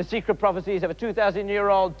unlock the secret prophecies of a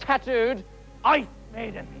 2,000-year-old tattooed ice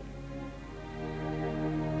maiden.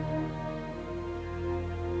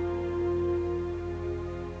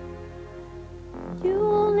 You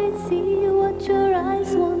only see what your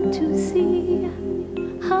eyes want to see.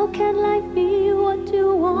 How can life be what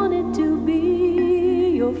you want it to be?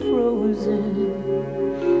 You're frozen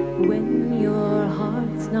when your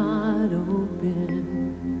heart's not open.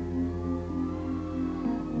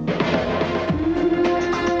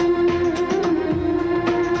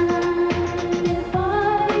 If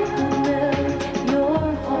I could melt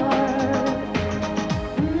your heart,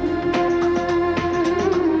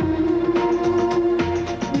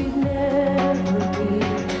 we'd never be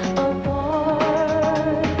apart.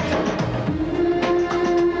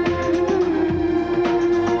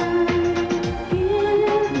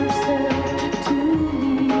 Give yourself to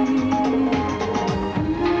me.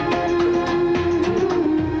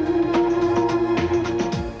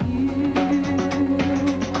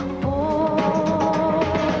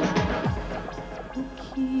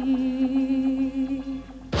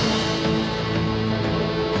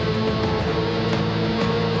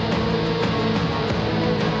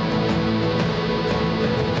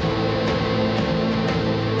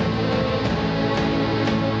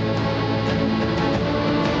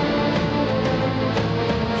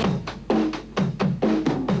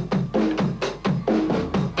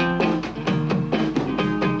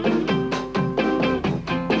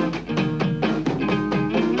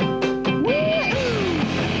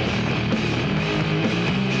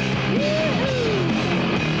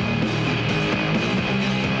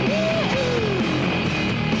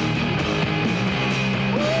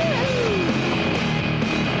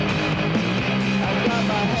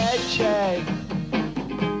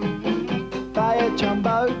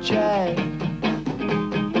 jumbo jet.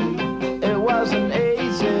 It wasn't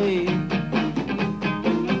easy,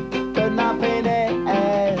 but nothing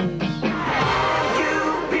is. You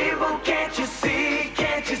people, can't you see,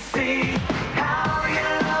 can't you see how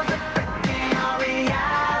your love's affecting our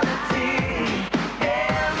reality?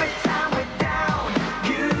 Every time we're down,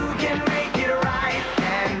 you can make it right,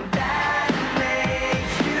 and that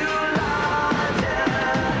makes you larger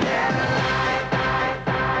than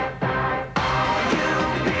life. You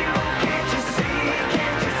people, can't you see,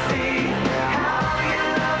 how your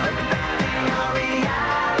love's affecting our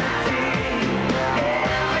reality?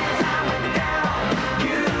 Every time we're down,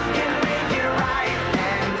 you can make it right,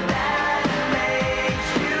 and that makes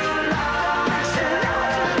you larger.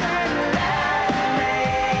 That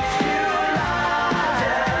makes you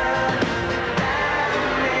larger. That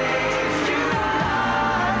makes you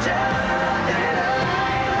larger than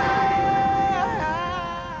life.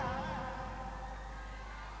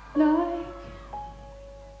 Like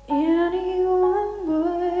anyone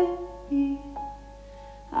would be,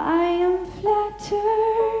 I am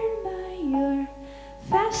flattered by your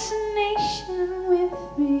fascination with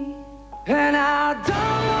me. And I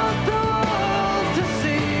don't want the world to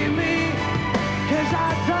see me, 'cause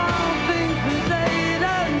I don't think that they'd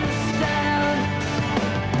understand.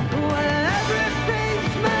 When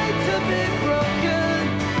everything's made to be broken,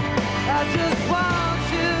 I just want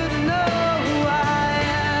you to know who I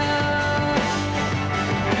am.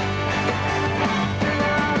 And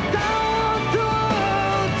I don't want the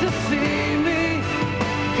world to see me,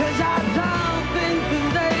 'cause I don't think that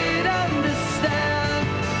they'd understand.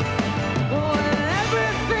 When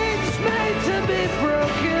everything's made to be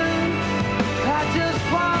broken, I just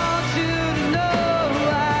want you to know who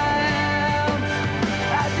I am.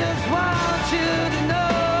 I just want you to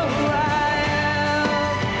know who I am.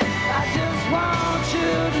 I just want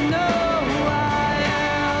you to know who I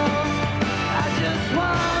am. I just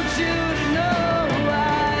want you to know who I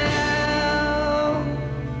am.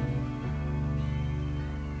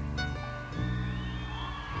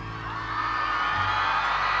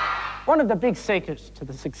 One of the big secrets to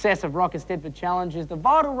the success of Rock Eisteddfod Challenge is the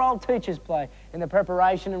vital role teachers play in the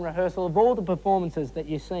preparation and rehearsal of all the performances that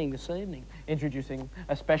you're seeing this evening. Introducing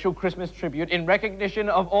a special Christmas tribute in recognition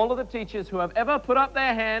of all of the teachers who have ever put up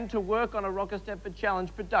their hand to work on a Rock Eisteddfod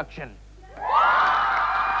Challenge production.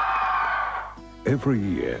 Every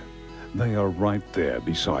year, they are right there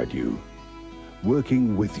beside you,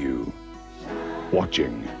 working with you,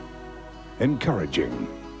 watching, encouraging,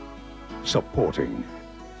 supporting.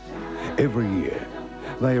 Every year,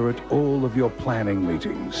 they are at all of your planning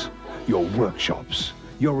meetings, your workshops,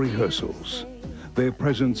 your rehearsals. Their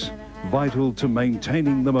presence vital to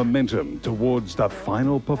maintaining the momentum towards the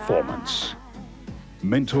final performance.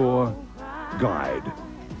 Mentor, guide,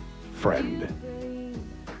 friend.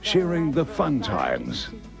 Sharing the fun times,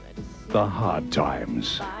 the hard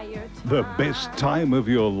times, the best time of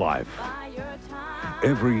your life.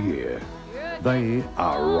 Every year, they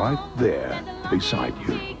are right there beside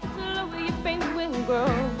you.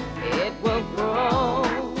 It will grow.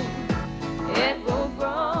 It will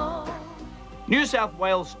grow. New South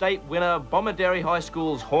Wales State winner Bomaderry High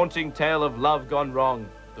School's haunting tale of love gone wrong,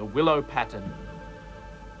 the Willow Pattern.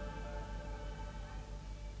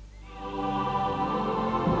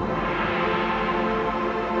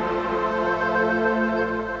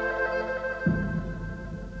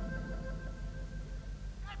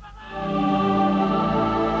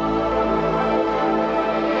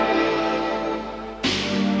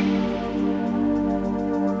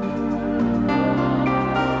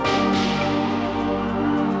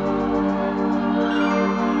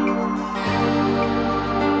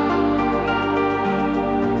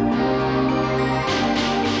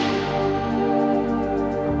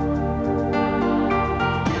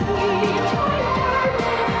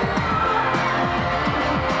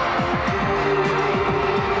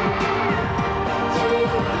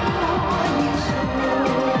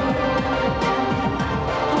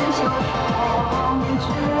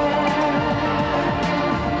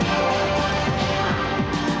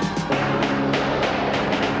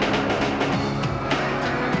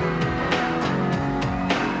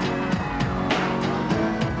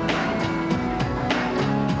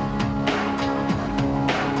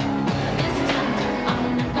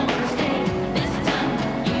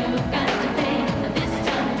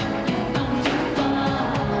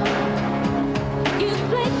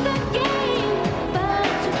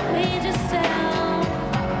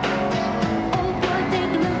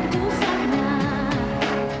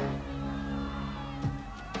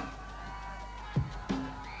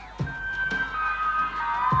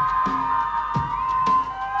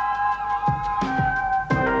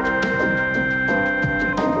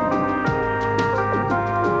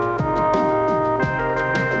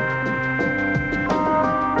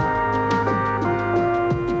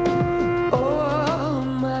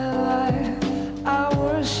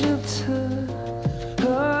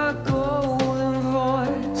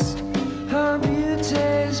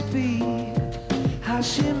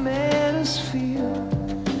 made us feel,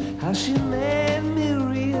 how she made me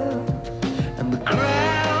real, and the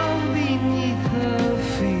ground beneath her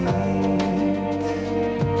feet,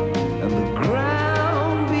 and the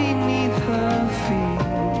ground beneath her feet.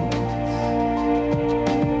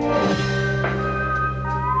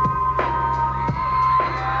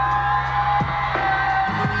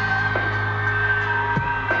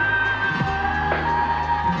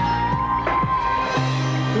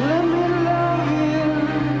 Let me love you,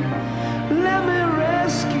 let me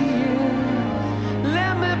rescue you,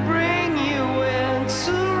 let me bring you in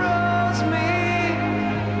to rose me.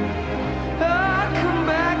 I come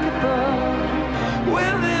back above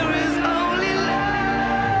where there is only love,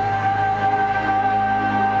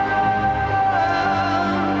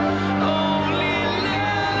 only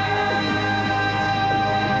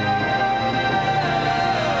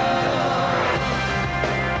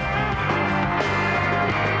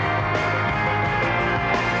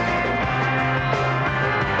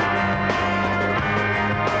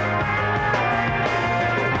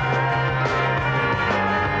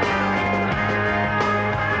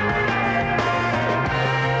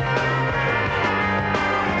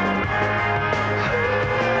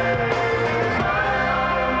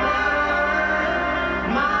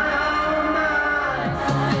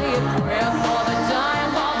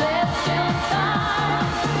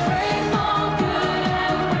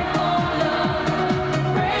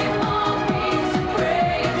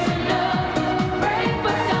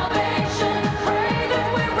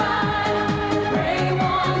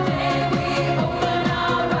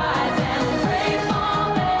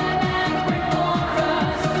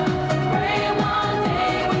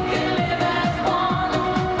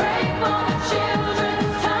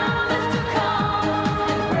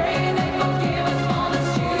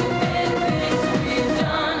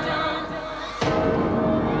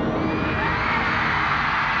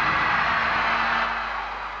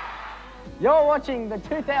You're watching the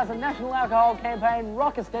 2000 National Alcohol Campaign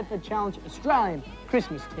Rock Eisteddfod Challenge Australian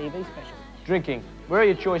Christmas TV special. Drinking. Where are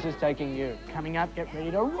your choices taking you? Coming up, get ready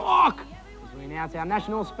to rock as we announce our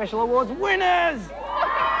National Special Awards winners.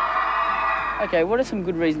 Okay, what are some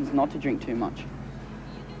good reasons not to drink too much?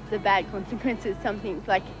 The bad consequences, something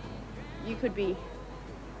like you could be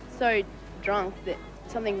so drunk that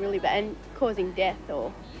something really bad and causing death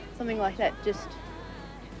or something like that, just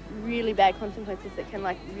really bad consequences that can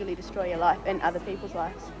like really destroy your life and other people's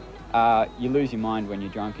lives. You lose your mind when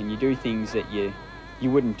you're drunk and you do things that you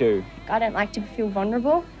wouldn't do. I don't like to feel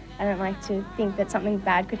vulnerable. I don't like to think that something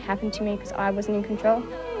bad could happen to me because I wasn't in control.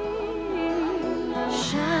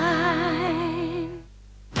 Shine.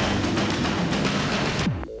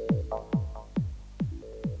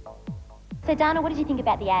 So, Dana, what did you think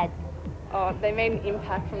about the ads? Oh, they made an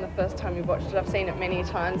impact from the first time you watched it. I've seen it many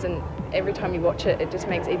times, and every time you watch it, it just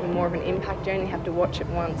makes even more of an impact. You only have to watch it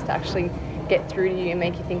once to actually get through to you and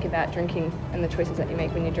make you think about drinking and the choices that you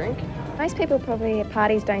make when you drink. Most people probably at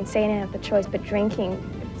parties don't see any other choice but drinking.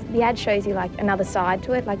 The ad shows you like another side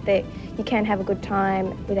to it, like that you can have a good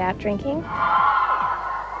time without drinking.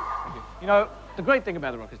 You know, the great thing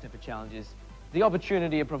about the Rock Eisteddfod Challenge is the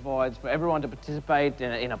opportunity it provides for everyone to participate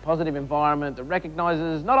in a positive environment that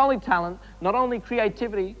recognises not only talent, not only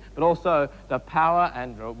creativity, but also the power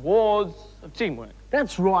and rewards of teamwork.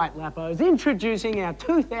 That's right, Lappos. Introducing our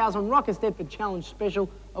 2000 Rock Eisteddfod Challenge Special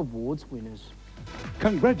Awards winners.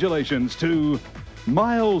 Congratulations to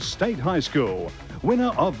Miles State High School,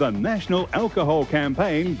 winner of the National Alcohol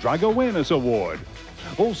Campaign Drug Awareness Award.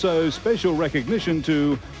 Also, special recognition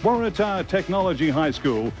to Waratah Technology High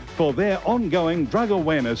School for their ongoing drug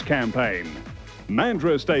awareness campaign.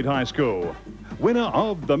 Mandurah State High School, winner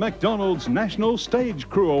of the McDonald's National Stage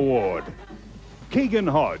Crew Award. Keegan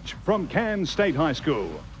Hodge from Cairns State High School,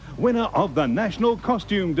 winner of the National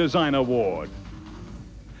Costume Design Award.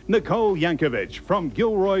 Nicole Yankovic from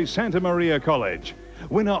Gilroy Santa Maria College,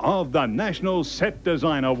 winner of the National Set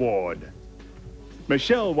Design Award.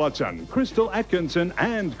 Michelle Watson, Crystal Atkinson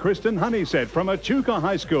and Kristen Honeysett from Echuca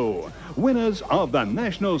High School, winners of the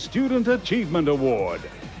National Student Achievement Award.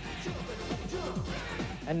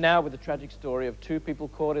 And now, with the tragic story of two people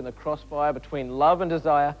caught in the crossfire between love and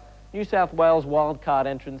desire, New South Wales wildcard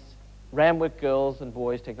entrants, Randwick Girls and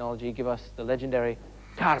Boys Technology give us the legendary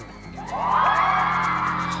Carmen.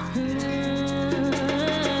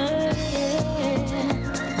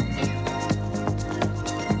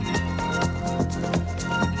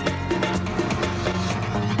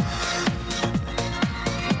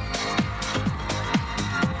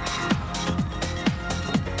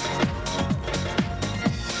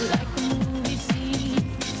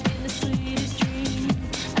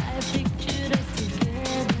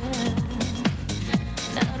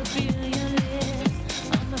 Not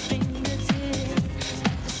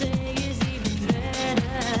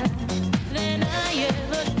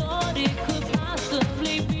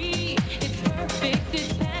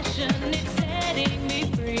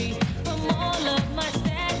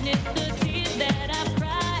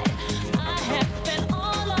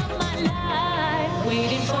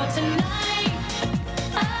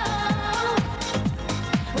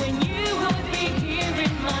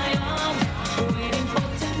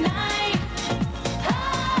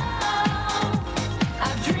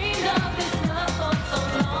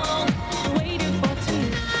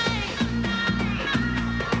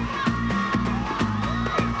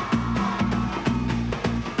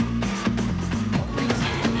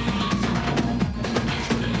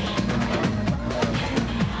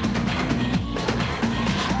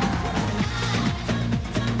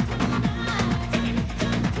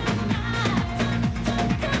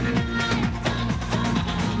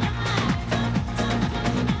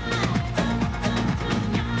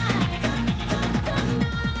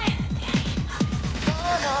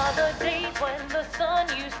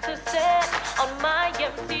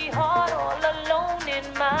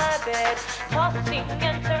bed, tossing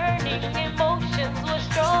and turning, emotions were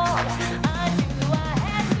strong. I knew I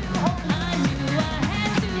had to hold, I knew I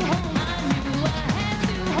had to hold, I knew I had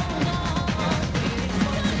to hold on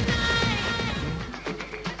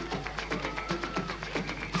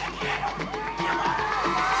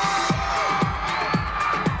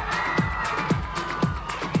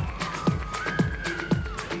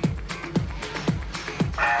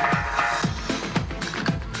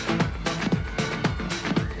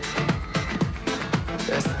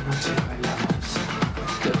Esta noche bailamos,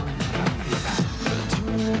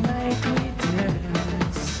 tonight we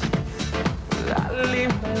dance. I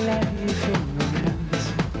live my life in romance.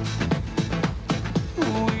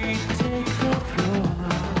 We take the floor.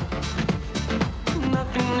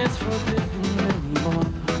 Nothing is forbidden anymore.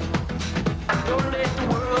 Don't let the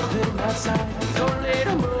world in outside. Don't let a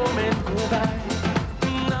moment go by.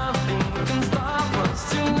 Nothing can stop us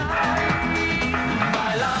tonight.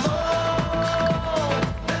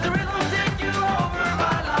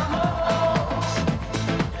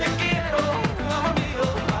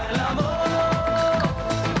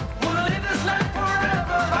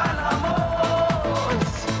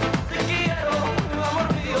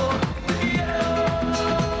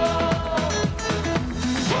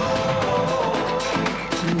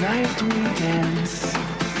 Tonight we dance.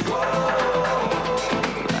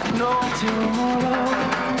 No tomorrow.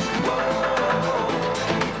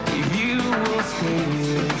 If you will stay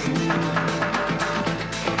with me.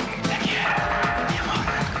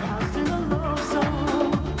 I'll sing a love song,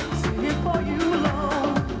 sing it for you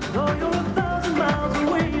alone. Though you're 1,000 miles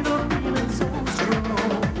away, the feeling's so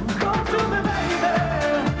strong. Come to me, baby.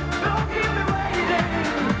 Don't keep me waiting.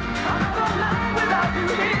 I'm not gonna lie without you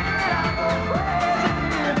here. I'm going crazy.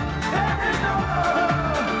 There is no other.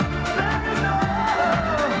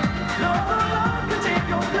 No other love can take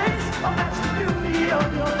your place. Oh, that's the beauty of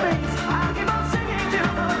your face. I'll keep on singing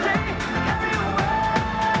till the day carry away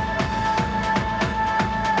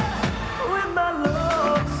with my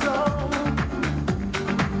love song.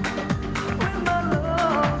 With my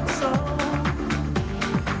love song,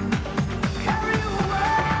 carry away.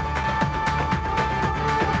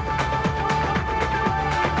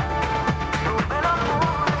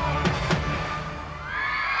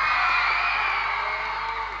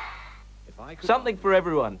 Something for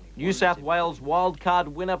everyone. New South Wales wildcard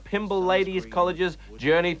winner Pymble Ladies College's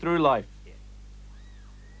journey through life.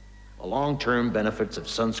 The long-term benefits of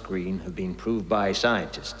sunscreen have been proved by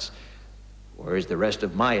scientists, whereas the rest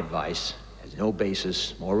of my advice has no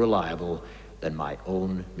basis more reliable than my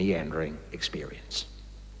own meandering experience.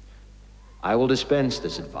 I will dispense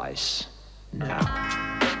this advice now.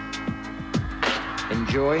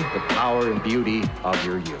 Enjoy the power and beauty of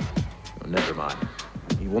your youth. Oh, never mind.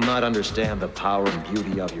 You will not understand the power and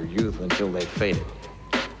beauty of your youth until they've faded.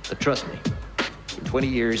 But trust me, in 20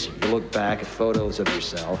 years, you'll look back at photos of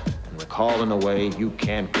yourself and recall in a way you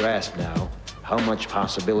can't grasp now how much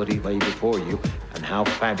possibility lay before you and how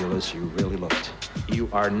fabulous you really looked. You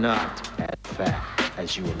are not as fat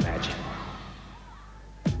as you imagine.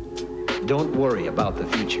 Don't worry about the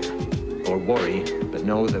future, or worry, but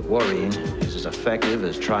know that worrying is as effective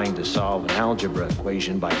as trying to solve an algebra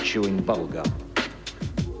equation by chewing bubblegum.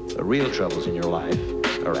 The real troubles in your life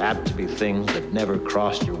are apt to be things that never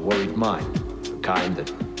crossed your worried mind, the kind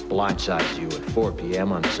that blindsides you at 4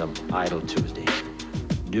 p.m. on some idle Tuesday.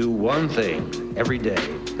 Do one thing every day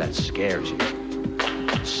that scares you.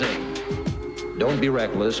 Sing. Don't be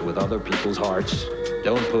reckless with other people's hearts.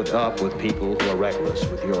 Don't put up with people who are reckless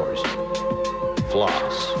with yours.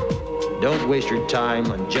 Floss. Don't waste your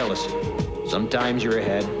time on jealousy. Sometimes you're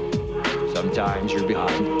ahead, sometimes you're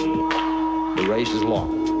behind. The race is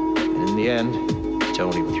long. And in the end, it's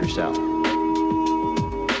only with yourself.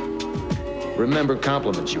 Remember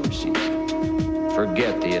compliments you receive.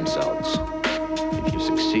 Forget the insults. If you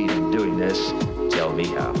succeed in doing this, tell me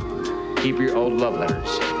how. Keep your old love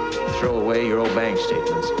letters. Throw away your old bank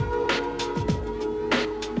statements.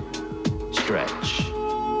 Stretch.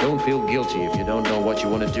 Don't feel guilty if you don't know what you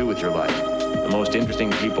want to do with your life. The most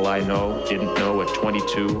interesting people I know didn't know at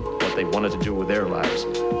 22 what they wanted to do with their lives.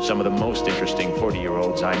 Some of the most interesting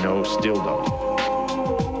 40-year-olds I know still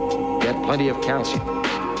don't. Get plenty of calcium.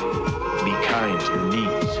 Be kind to your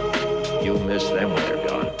knees. You'll miss them when they're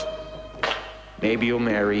gone. Maybe you'll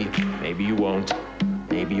marry, maybe you won't.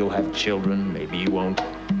 Maybe you'll have children, maybe you won't.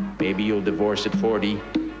 Maybe you'll divorce at 40.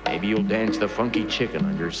 Maybe you'll dance the funky chicken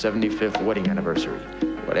on your 75th wedding anniversary.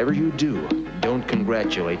 Whatever you do, don't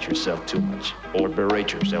congratulate yourself too much, or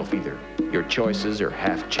berate yourself either. Your choices are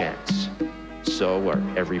half chance. So are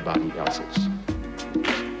everybody else's.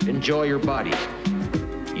 Enjoy your body.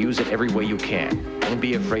 Use it every way you can. Don't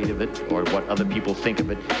be afraid of it or what other people think of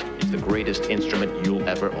it. It's the greatest instrument you'll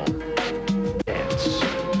ever own. Dance.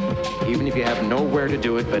 Even if you have nowhere to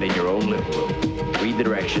do it but in your own living room. Read the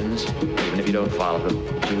directions, even if you don't follow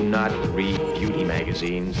them. Do not read beauty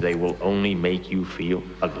magazines. They will only make you feel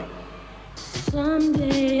ugly.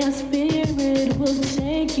 Someday a spirit will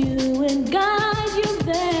take you and guide you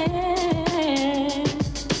there.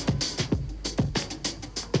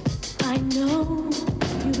 I know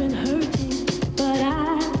you've been hurting, but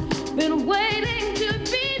I've been waiting to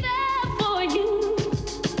be there for you.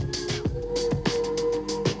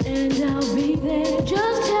 And I'll be there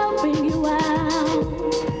just helping you out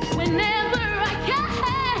whenever I can.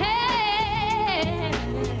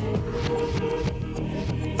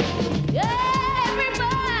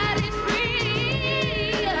 Everybody's free.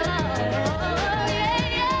 Oh,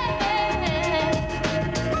 yeah.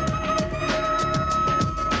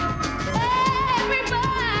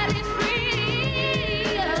 Everybody's free.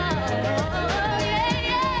 Oh,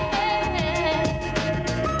 yeah.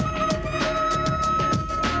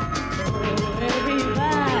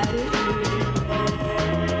 Everybody's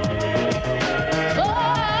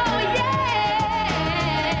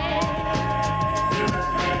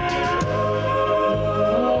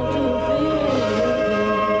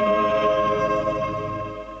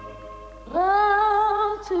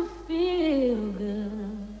to feel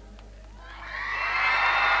good.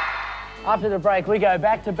 After the break, we go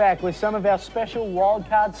back to back with some of our special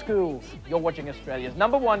wildcard schools. You're watching Australia's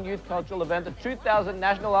 #1 youth cultural event, the 2000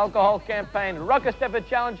 National Alcohol Campaign, Rock Eisteddfod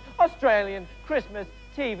Challenge, Australian Christmas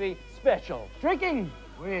TV Special. Drinking,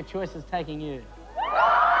 where are your choices taking you?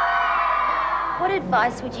 What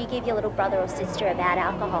advice would you give your little brother or sister about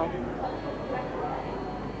alcohol?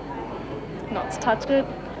 Not to touch it.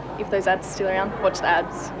 If those ads are still around, watch the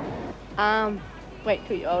ads. Wait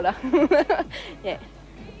till you're older. Yeah.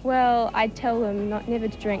 Well, I'd tell them never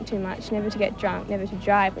to drink too much, never to get drunk, never to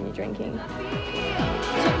drive when you're drinking.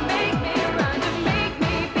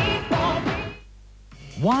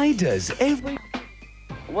 Why does every...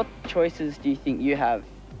 What choices do you think you have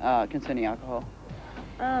concerning alcohol?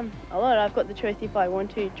 A lot. I've got the choice if I want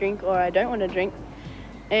to drink or I don't want to drink.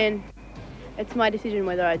 And it's my decision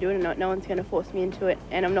whether I do it or not. No one's going to force me into it,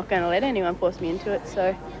 and I'm not going to let anyone force me into it.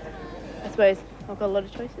 So I suppose I've got a lot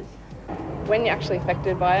of choices. When you're actually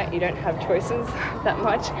affected by it, you don't have choices that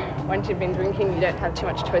much. Once you've been drinking, you don't have too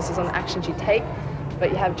much choices on the actions you take, but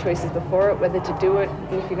you have choices before it, whether to do it,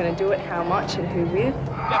 and if you're going to do it, how much and who with.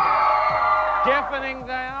 Deafening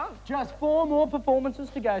they are. Just 4 more performances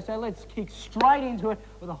to go, so let's kick straight into it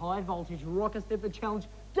with a high voltage Rock Eisteddfod Challenge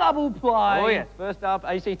double play. Oh yes, first up,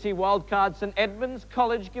 ACT wildcard St Edmunds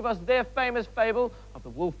College give us their famous fable of the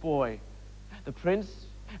Wolf Boy, the Prince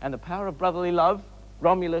and the power of brotherly love,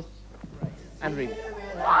 Romulus and Remus.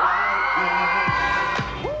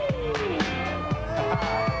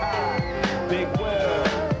 Big Will,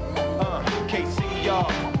 KC,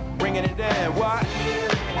 y'all, bringing it down. What?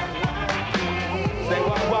 Say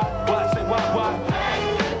what? Say what?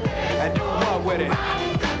 And do what with it?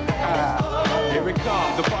 Here it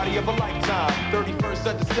comes, the party of a lifetime, 31st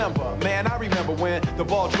of December. Man, I remember when the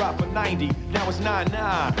ball dropped for 90, now it's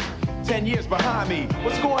 99. 10 years behind me,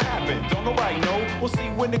 what's gonna happen? Don't nobody know. We'll see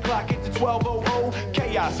when the clock hits to 12:00.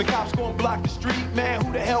 Chaos, the cops gonna block the street. Man,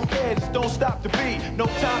 who the hell cares? Just don't stop the beat. No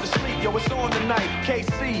time to sleep, yo, it's on tonight.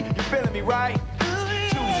 KC, you feeling me, right?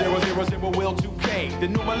 2000 Will 2K, the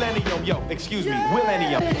new millennium, yo, excuse me,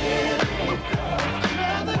 millennium.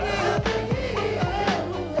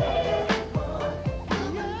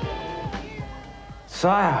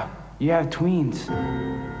 Sire, you have twins.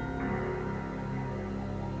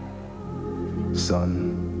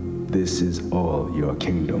 Son, this is all your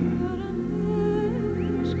kingdom.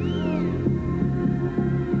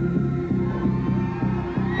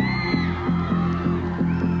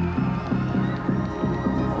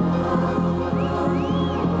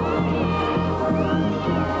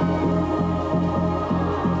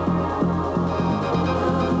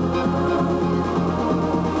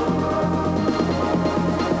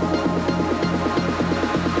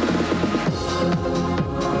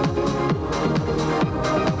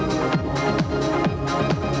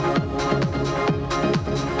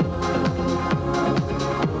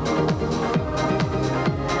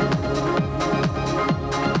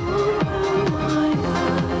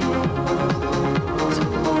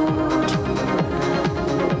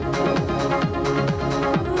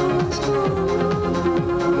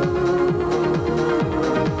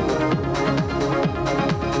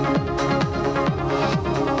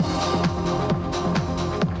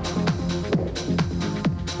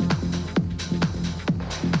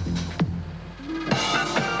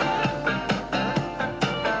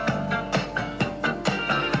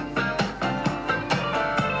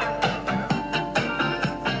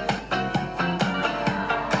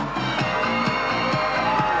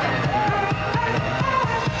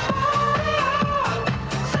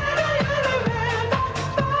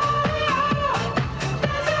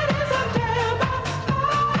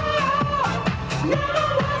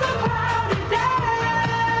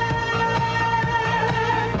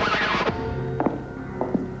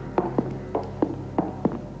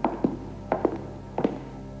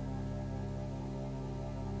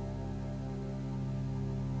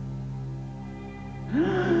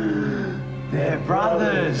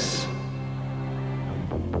 brothers.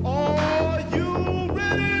 Are you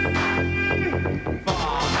ready? 5,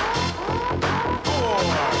 4,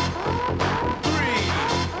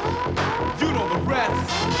 3. You know the rest.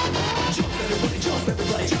 Jump, everybody, jump,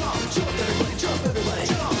 everybody, jump, jump, everybody, jump, everybody,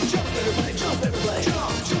 jump, jump, everybody, jump, everybody,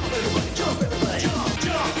 jump, jump, everybody, jump, everybody, jump,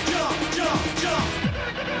 jump, jump, jump, jump.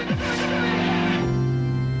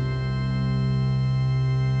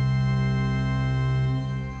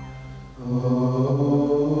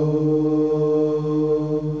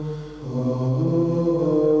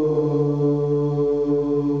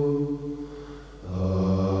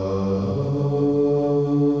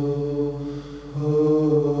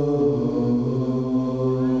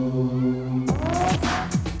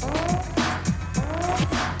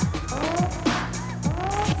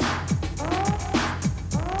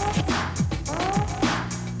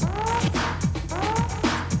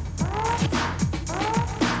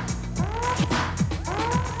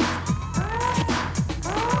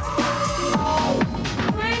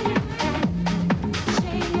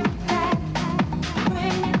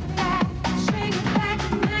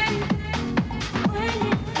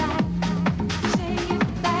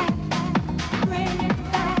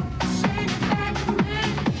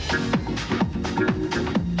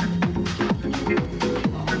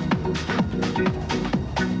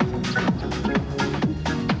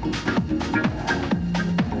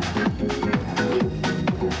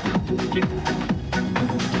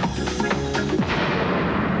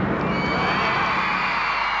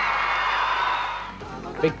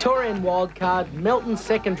 Victorian wildcard, Melton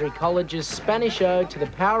Secondary College's Spanish Ode to the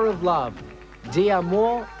Power of Love, De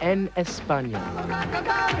Amor en España.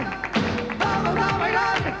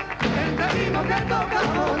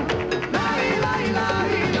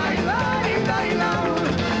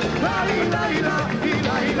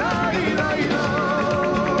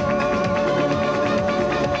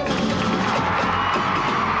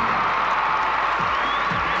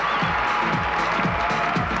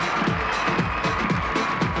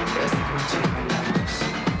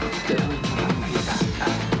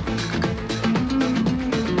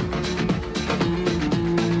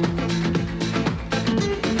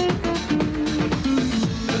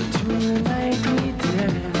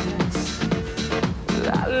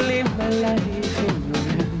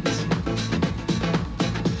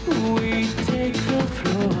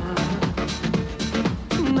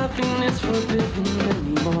 Nothing is forbidden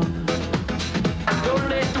anymore. Don't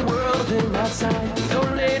let the world in outside.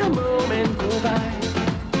 Don't let a moment go by.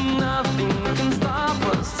 Nothing can stop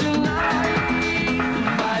us tonight.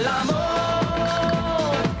 Bailamos,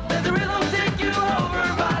 let the rhythm take you over.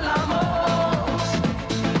 Bailamos,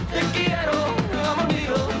 te quiero, amor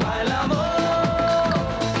mío. Bailamos,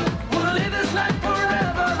 wanna live this night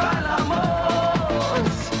forever.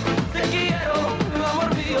 Bailamos, te quiero, amor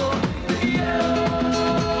mío. Te quiero.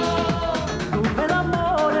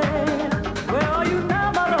 Where are you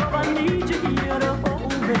now, my love? I need you here to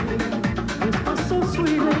hold me.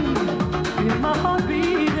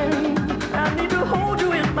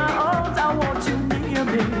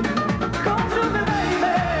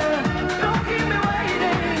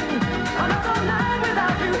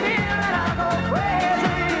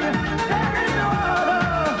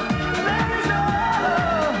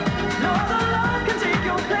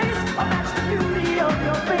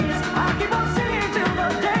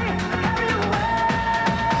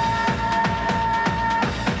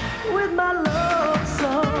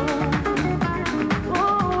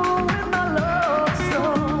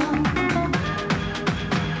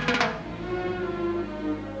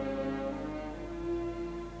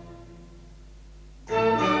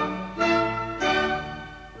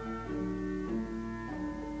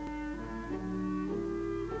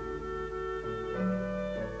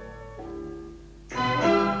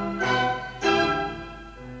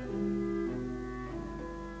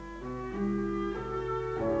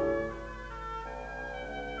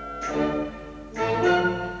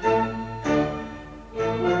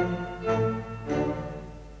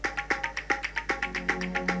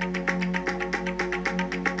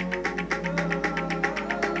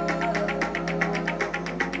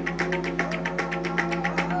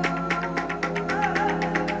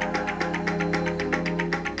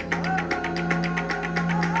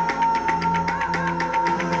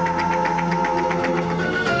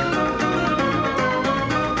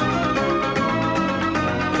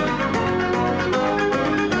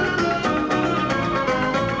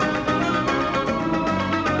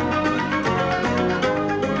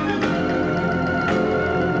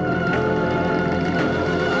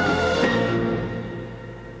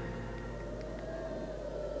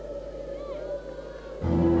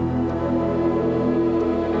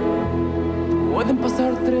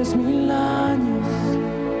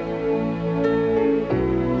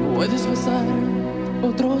 Puedes besar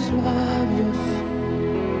otros labios,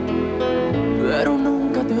 pero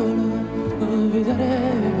nunca te olvidaré.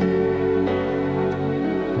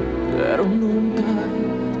 Pero nunca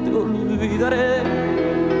te olvidaré.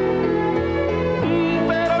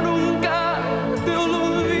 Pero nunca te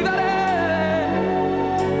olvidaré.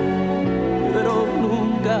 Pero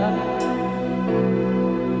nunca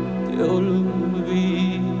te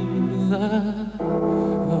olvidaré.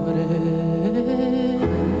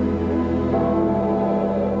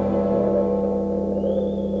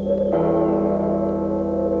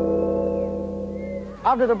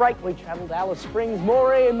 After the break, we travelled to Alice Springs,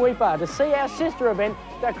 Moree and Weipa to see our sister event,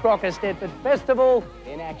 the Eisteddfod Festival,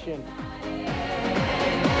 in action.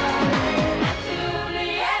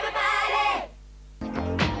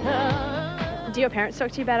 Do your parents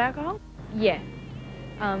talk to you about alcohol? Yeah.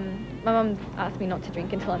 My mum asked me not to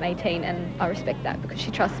drink until I'm 18, and I respect that because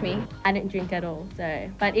she trusts me. I don't drink at all,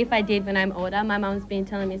 so. But if I did when I'm older, my mum's been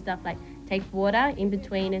telling me stuff like take water in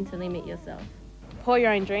between and to limit yourself. Pour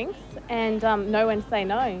your own drinks and know when to say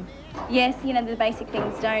no. Yes, you know, the basic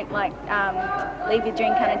things, don't leave your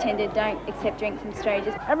drink unattended, don't accept drink from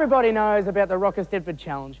strangers. Everybody knows about the Eisteddfod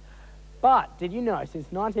Challenge, but did you know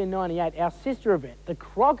since 1998 our sister event, the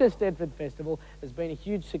Eisteddfod Festival, has been a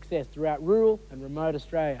huge success throughout rural and remote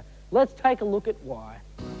Australia. Let's take a look at why.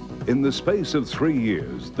 In the space of 3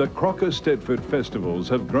 years, the Eisteddfod festivals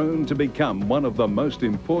have grown to become one of the most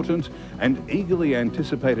important and eagerly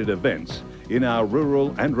anticipated events in our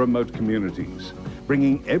rural and remote communities,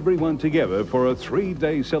 bringing everyone together for a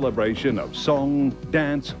 3-day celebration of song,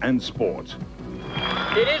 dance and sport.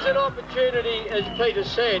 It is an opportunity, as Peter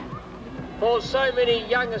said, for so many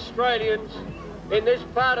young Australians in this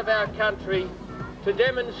part of our country to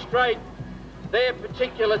demonstrate their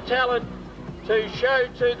particular talent, to show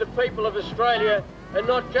to the people of Australia, and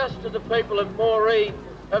not just to the people of Moree,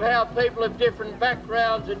 of how people of different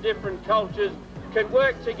backgrounds and different cultures can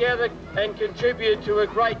work together and contribute to a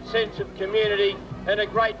great sense of community and a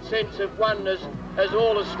great sense of oneness as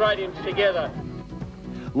all Australians together.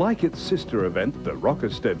 Like its sister event, the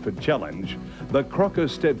Eisteddfod Challenge, the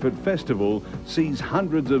Eisteddfod Festival sees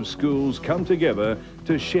hundreds of schools come together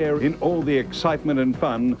to share in all the excitement and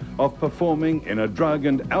fun of performing in a drug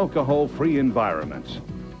and alcohol-free environment.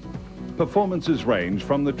 Performances range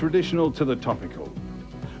from the traditional to the topical.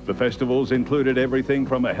 The festivals included everything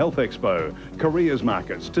from a health expo, careers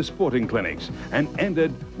markets to sporting clinics, and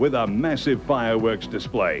ended with a massive fireworks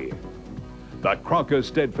display. The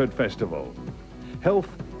Eisteddfod Festival. Health,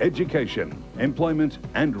 education, employment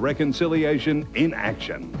and reconciliation in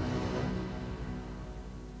action.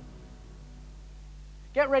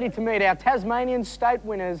 Get ready to meet our Tasmanian state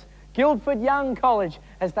winners, Guildford Young College,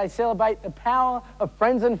 as they celebrate the power of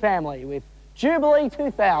friends and family with Jubilee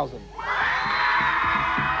 2000.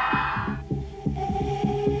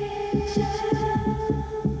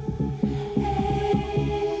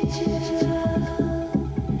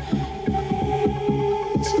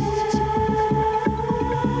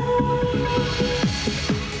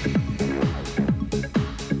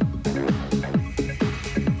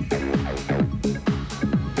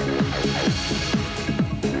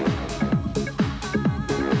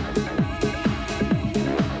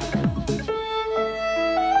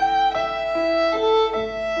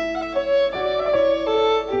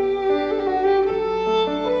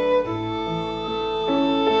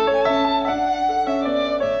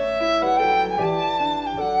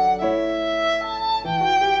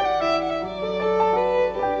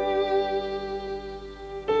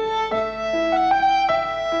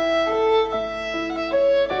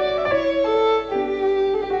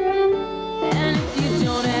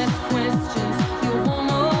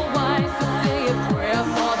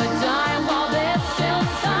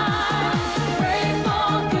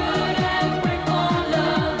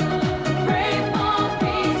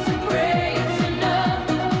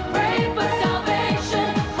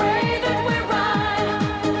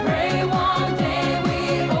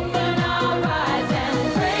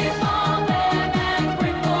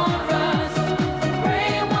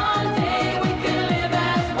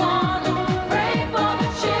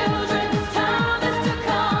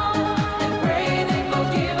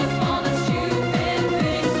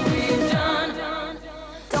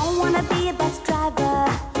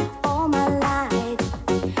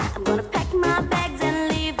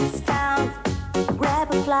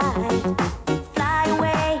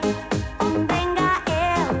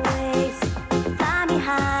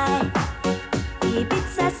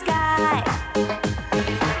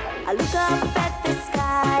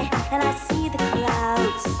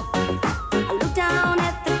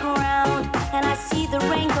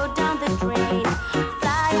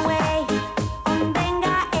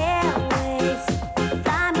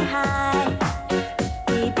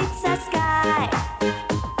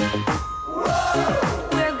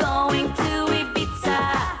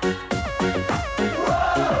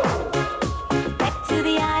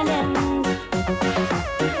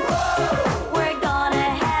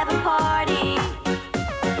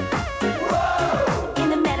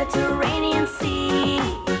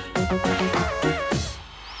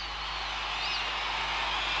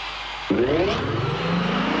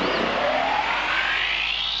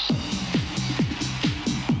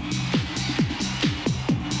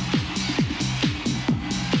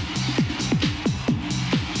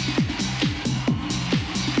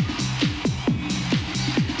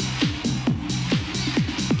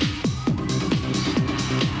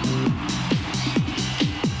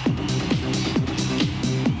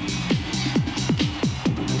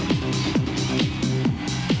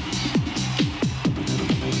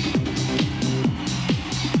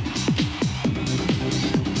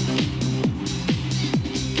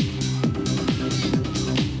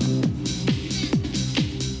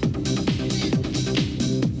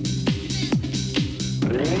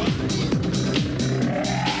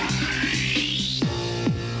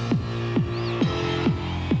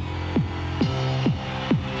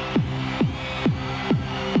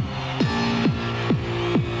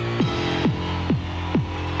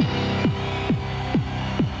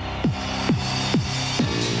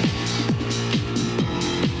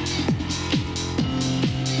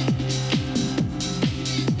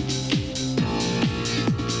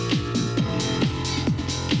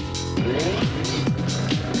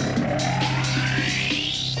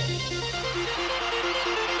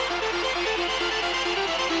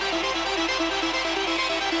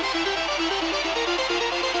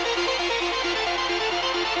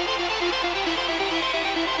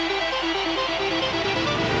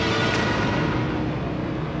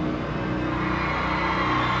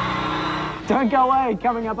 Don't go away.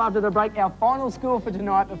 Coming up after the break, our final score for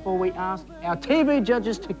tonight before we ask our TV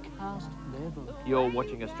judges to cast their vote. You're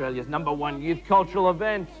watching Australia's #1 youth cultural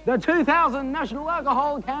event. The 2000 National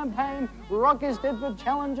Alcohol Campaign Rock Eisteddfod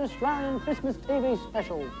Challenge Australian Christmas TV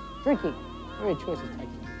special. Drinking. Where your choices take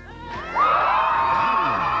you.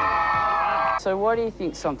 So why do you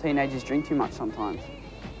think some teenagers drink too much sometimes?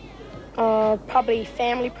 Probably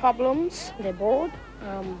family problems. They're bored.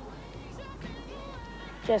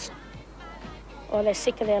 Or they're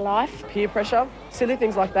sick of their life. Peer pressure, silly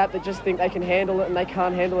things like that, that just think they can handle it and they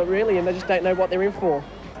can't handle it really, and they just don't know what they're in for.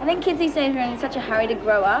 I think kids these days are in such a hurry to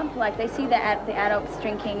grow up. Like, they see the adults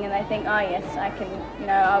drinking and they think, oh yes, I can, you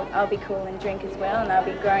know, I'll be cool and drink as well, and I'll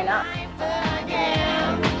be grown up.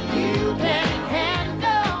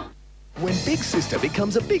 When Big Sister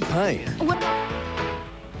becomes a big pain.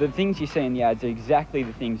 The things you see in the ads are exactly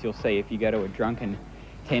the things you'll see if you go to a drunken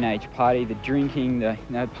teenage party. The drinking, the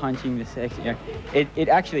punching, the sex, it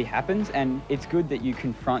actually happens, and it's good that you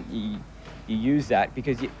confront, you use that,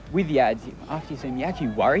 because with the ads, after you see them, you actually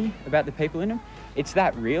worry about the people in them. It's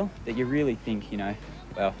that real that you really think,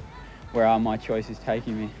 well, where are my choices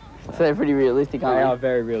taking me? So they're pretty realistic, aren't they? They are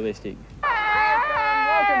very realistic.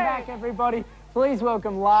 Welcome back, everybody. Please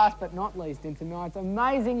welcome, last but not least, in tonight's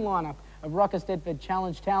amazing lineup of Rock Eisteddfod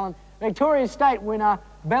Challenge talent, Victoria State winner,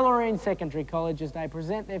 Bellarine Secondary College, as they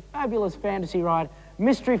present their fabulous fantasy ride,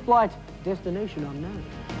 Mystery Flight, Destination Unknown.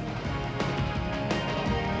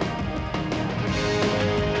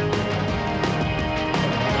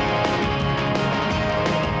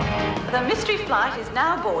 The Mystery Flight is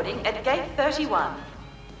now boarding at gate 31.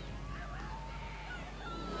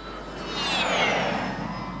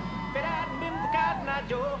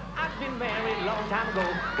 I've been married a long time ago.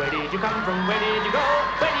 Where did you come from? Where did you go?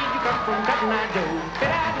 Where did you come from, Cotton Eye Joe?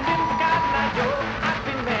 I've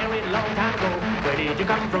been married a long time ago. Where did you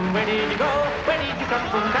come from? Where did you go? Where did you come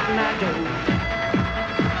from, Cotton Eye Joe?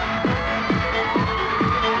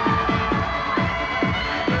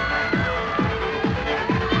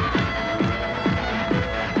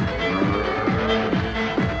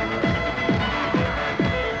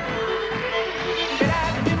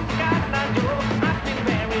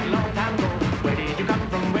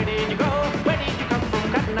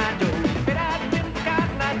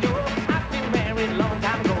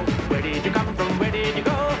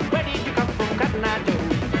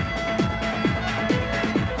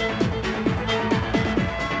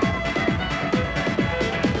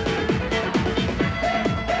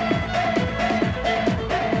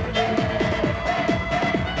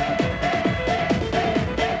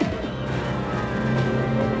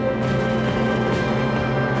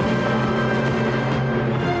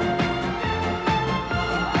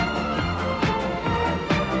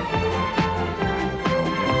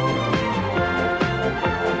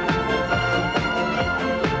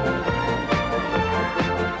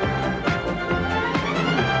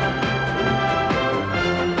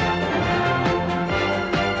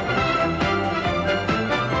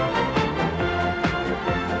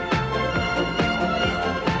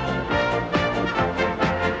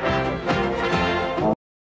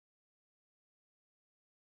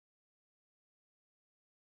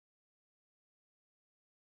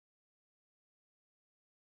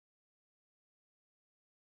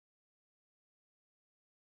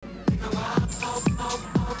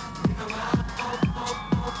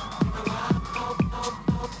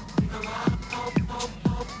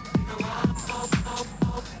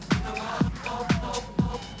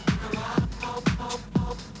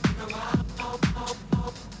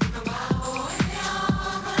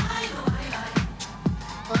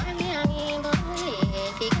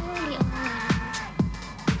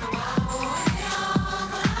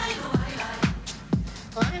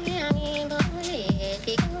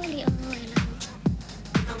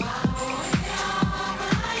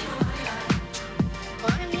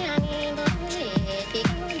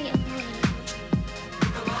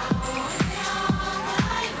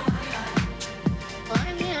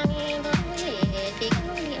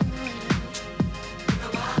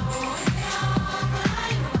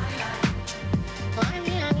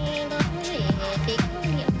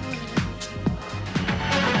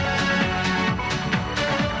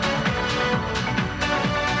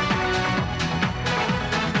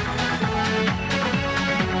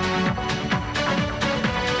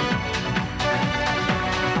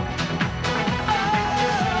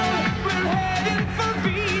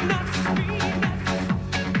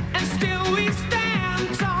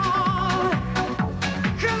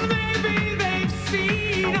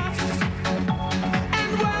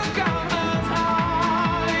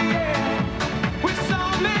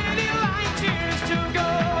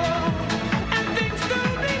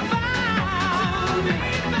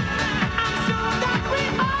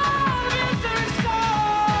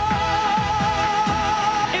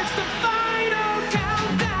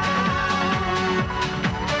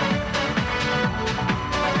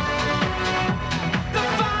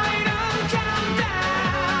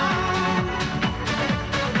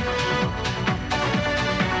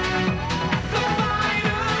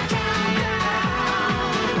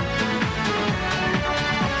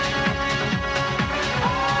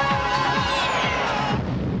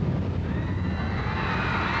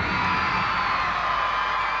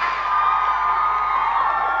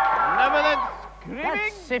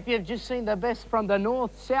 That's if you've just seen the best from the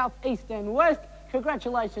north, south, east and west.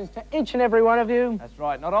 Congratulations to each and every one of you. That's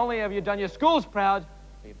right. Not only have you done your schools proud,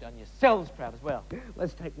 but you've done yourselves proud as well.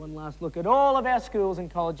 Let's take one last look at all of our schools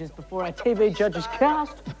and colleges before our TV judges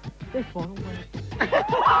cast their final vote.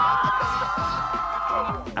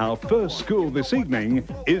 Our first school this evening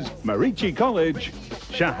is Marichi College,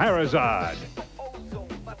 Scheherazade.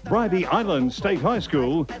 Bribie Island State High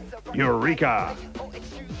School, Eureka.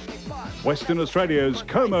 Western Australia's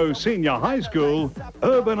Como Senior High School,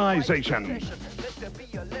 Urbanisation.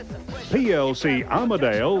 PLC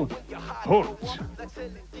Armidale, Hooked.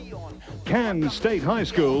 Cairns State High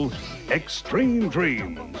School, Extreme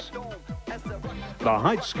Dreams. The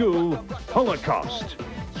Heights School, Holocaust.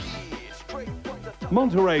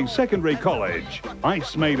 Monterey Secondary College,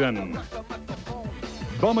 Ice Maiden.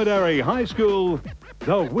 Bomaderry High School,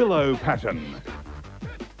 The Willow Pattern.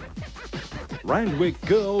 Randwick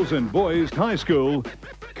Girls and Boys High School,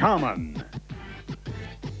 Carmen.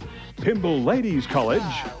 Pymble Ladies College,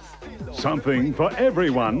 something for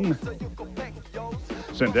everyone.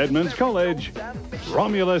 St Edmunds College,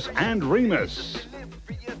 Romulus and Remus.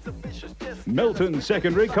 Melton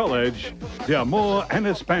Secondary College, D'Amour and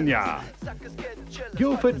España.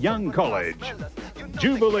 Guildford Young College,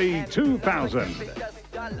 Jubilee 2000.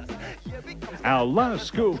 Our last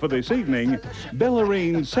school for this evening,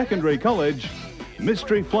 Bellarine Secondary College,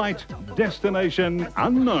 Mystery Flight, Destination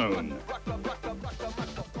Unknown.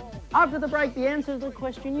 After the break, the answer to the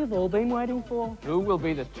question you've all been waiting for. Who will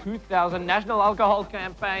be the 2000 National Alcohol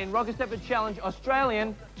Campaign Rock Eisteddfod Challenge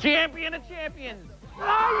Australian Champion of Champions? Do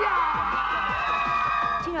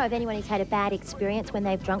you know of anyone who's had a bad experience when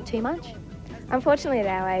they've drunk too much? Unfortunately, at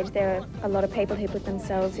our age, there are a lot of people who put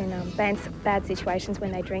themselves in bad situations when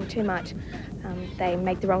they drink too much. They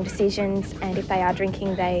make the wrong decisions, and if they are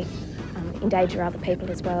drinking, they endanger other people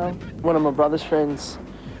as well. One of my brother's friends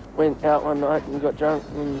went out one night and got drunk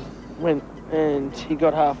and he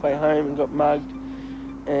got halfway home and got mugged,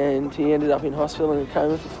 and he ended up in hospital in a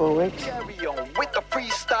coma for 4 weeks. Carry on with the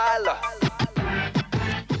freestyler.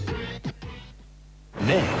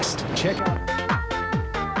 Next, check out.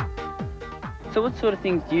 So what sort of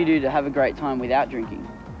things do you do to have a great time without drinking?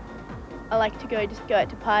 I like to just go out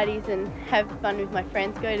to parties and have fun with my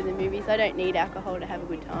friends, go to the movies. I don't need alcohol to have a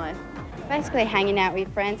good time. Basically hanging out with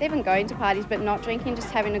friends, even going to parties but not drinking,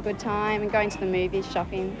 just having a good time and going to the movies,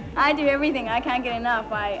 shopping. I do everything. I can't get enough.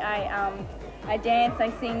 I dance, I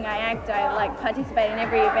sing, I act, I participate in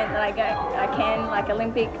every event that I can, like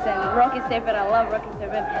Olympics and Rock Eisteddfod. I love Rock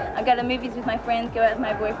Eisteddfod. I go to movies with my friends, go out with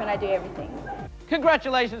my boyfriend, I do everything.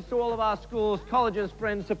 Congratulations to all of our schools, colleges,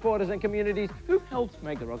 friends, supporters and communities who helped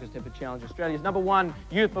make the Rock Eisteddfod Challenge Australia's #1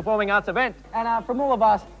 youth performing arts event. And from all of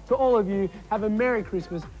us to all of you, have a Merry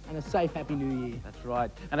Christmas and a safe, Happy New Year. That's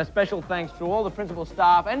right. And a special thanks to all the principal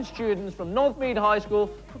staff and students from Northmead High School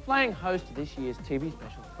for playing host to this year's TV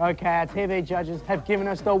special. Okay, our TV judges have given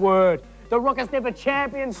us the word. The Rock Eisteddfod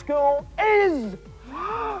Champion School is...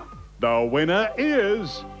 The winner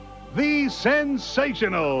is the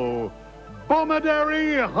sensational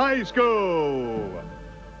Bomaderry High School.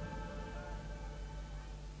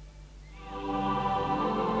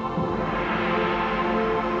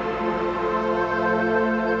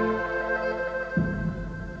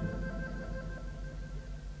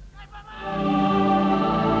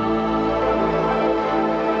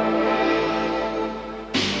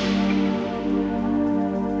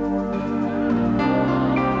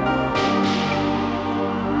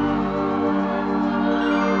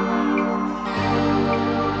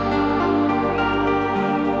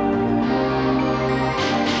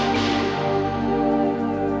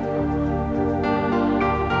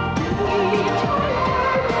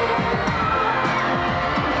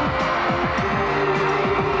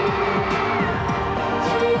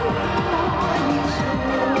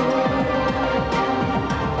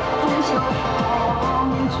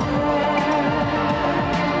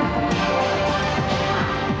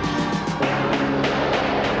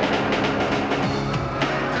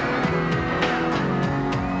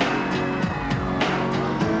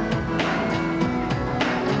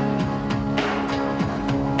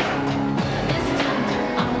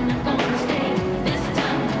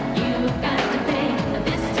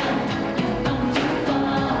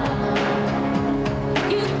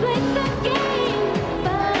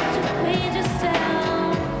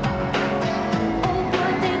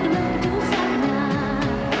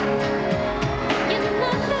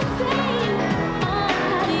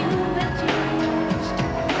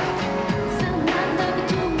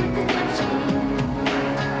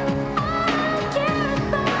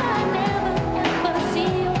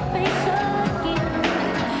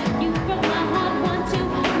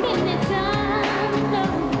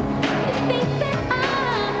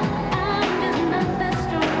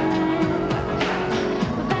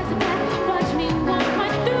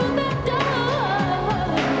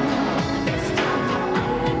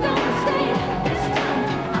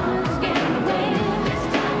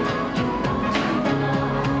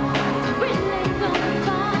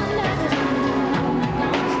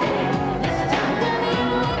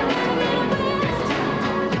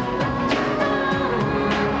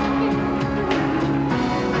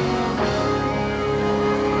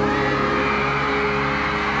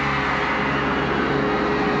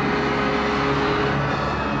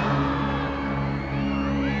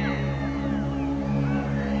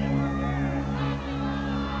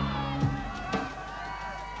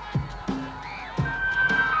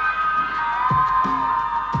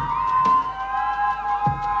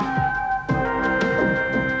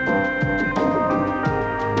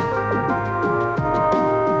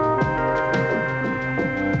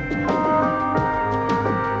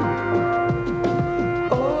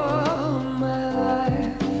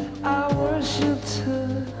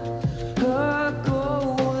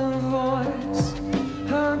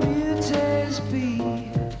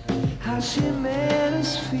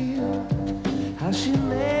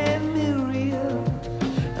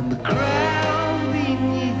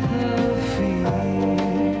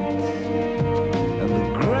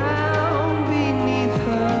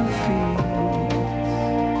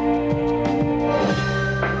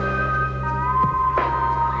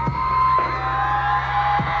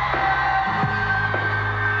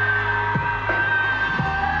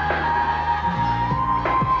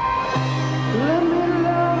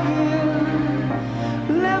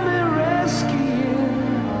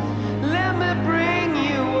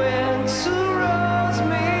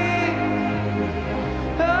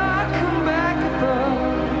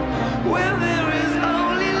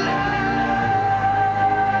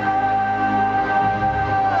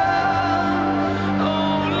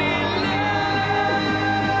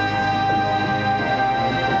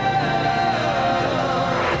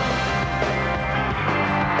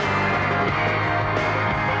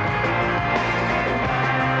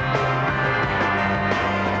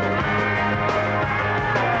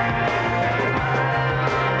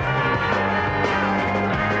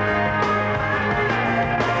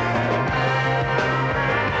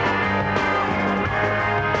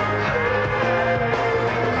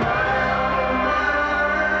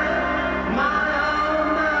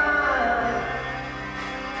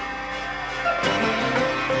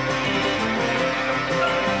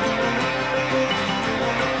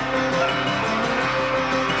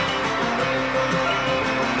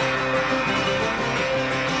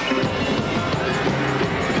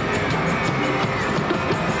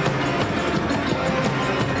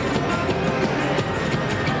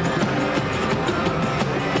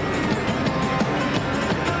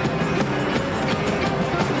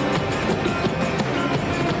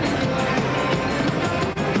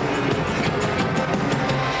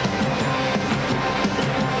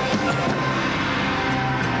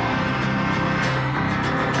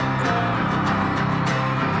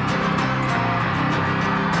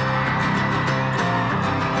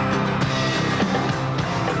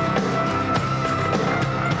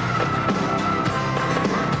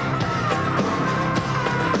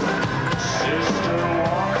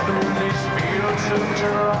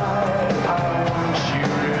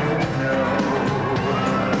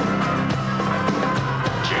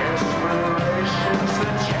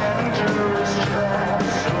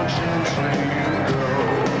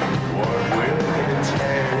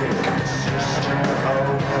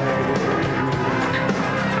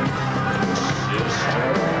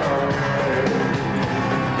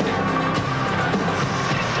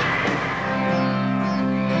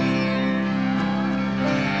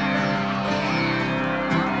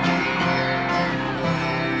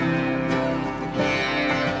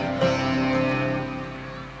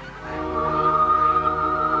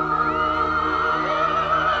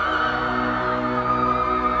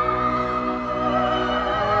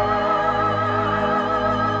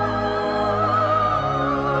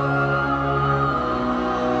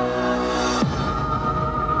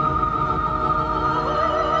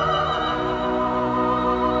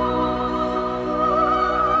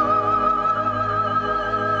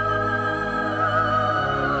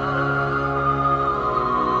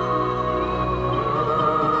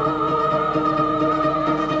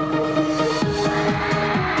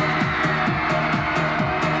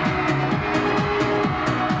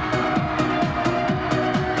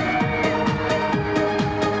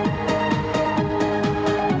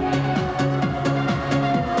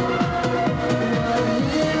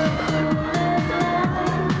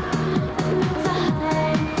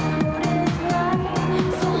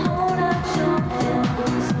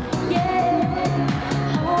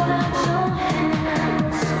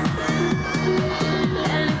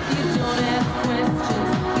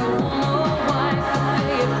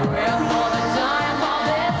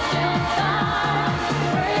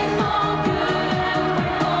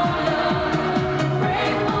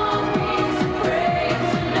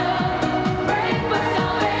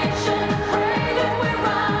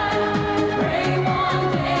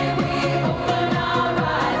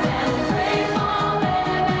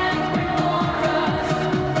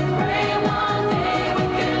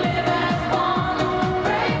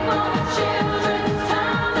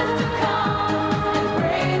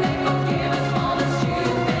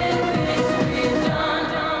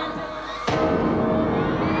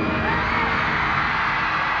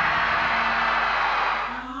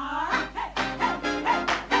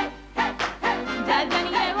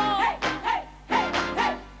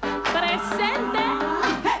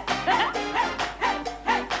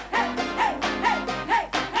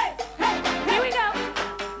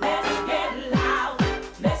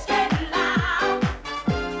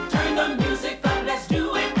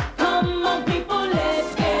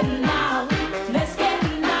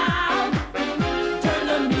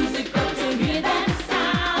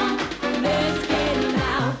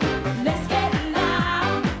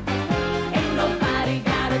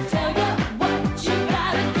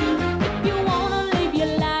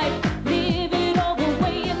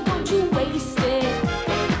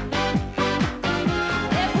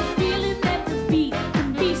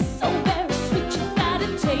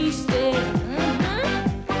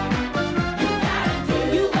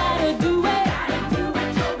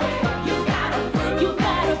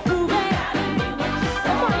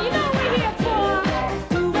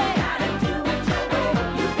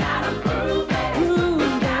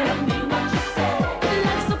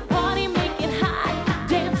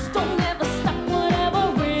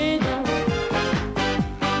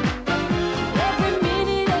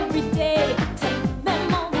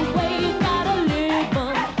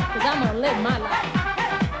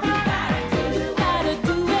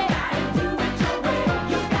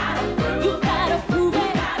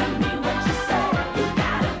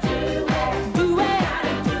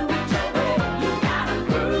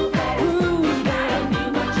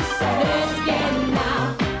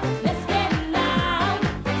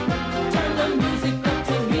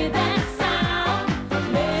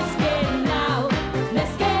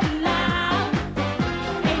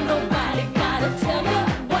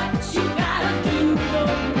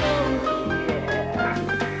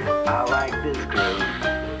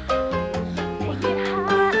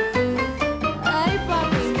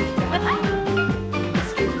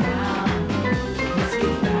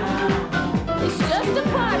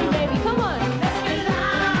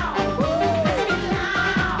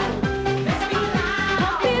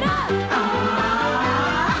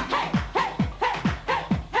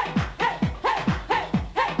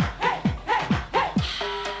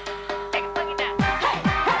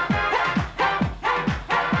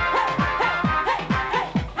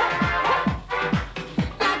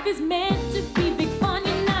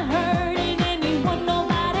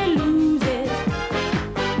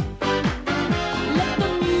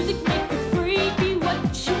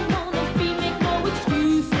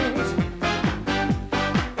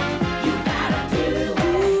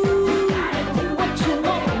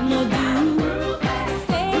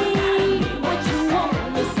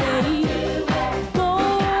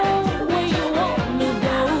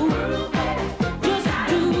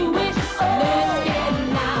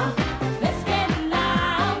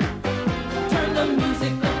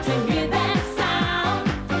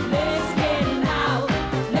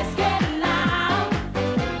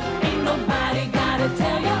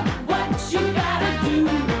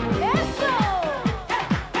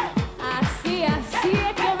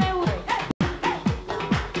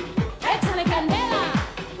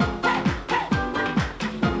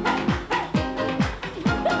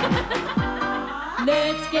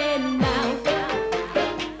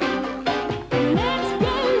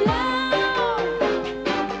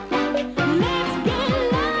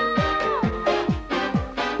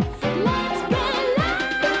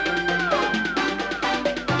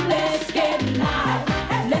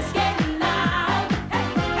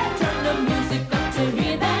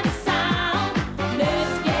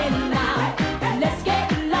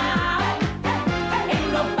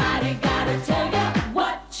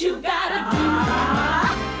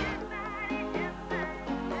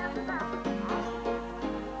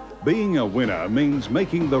 Being a winner means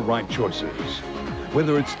making the right choices.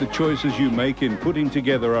 Whether it's the choices you make in putting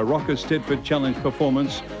together a Rock Eisteddfod Challenge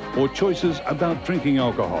performance or choices about drinking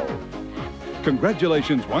alcohol.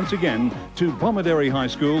 Congratulations once again to Bomaderry High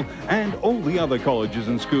School and all the other colleges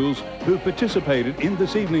and schools who participated in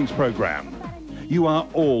this evening's program. You are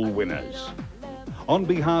all winners. On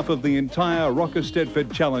behalf of the entire Rock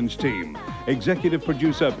Eisteddfod Challenge team, Executive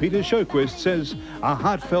Producer Peter Shoquist says a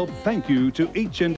heartfelt thank you to each and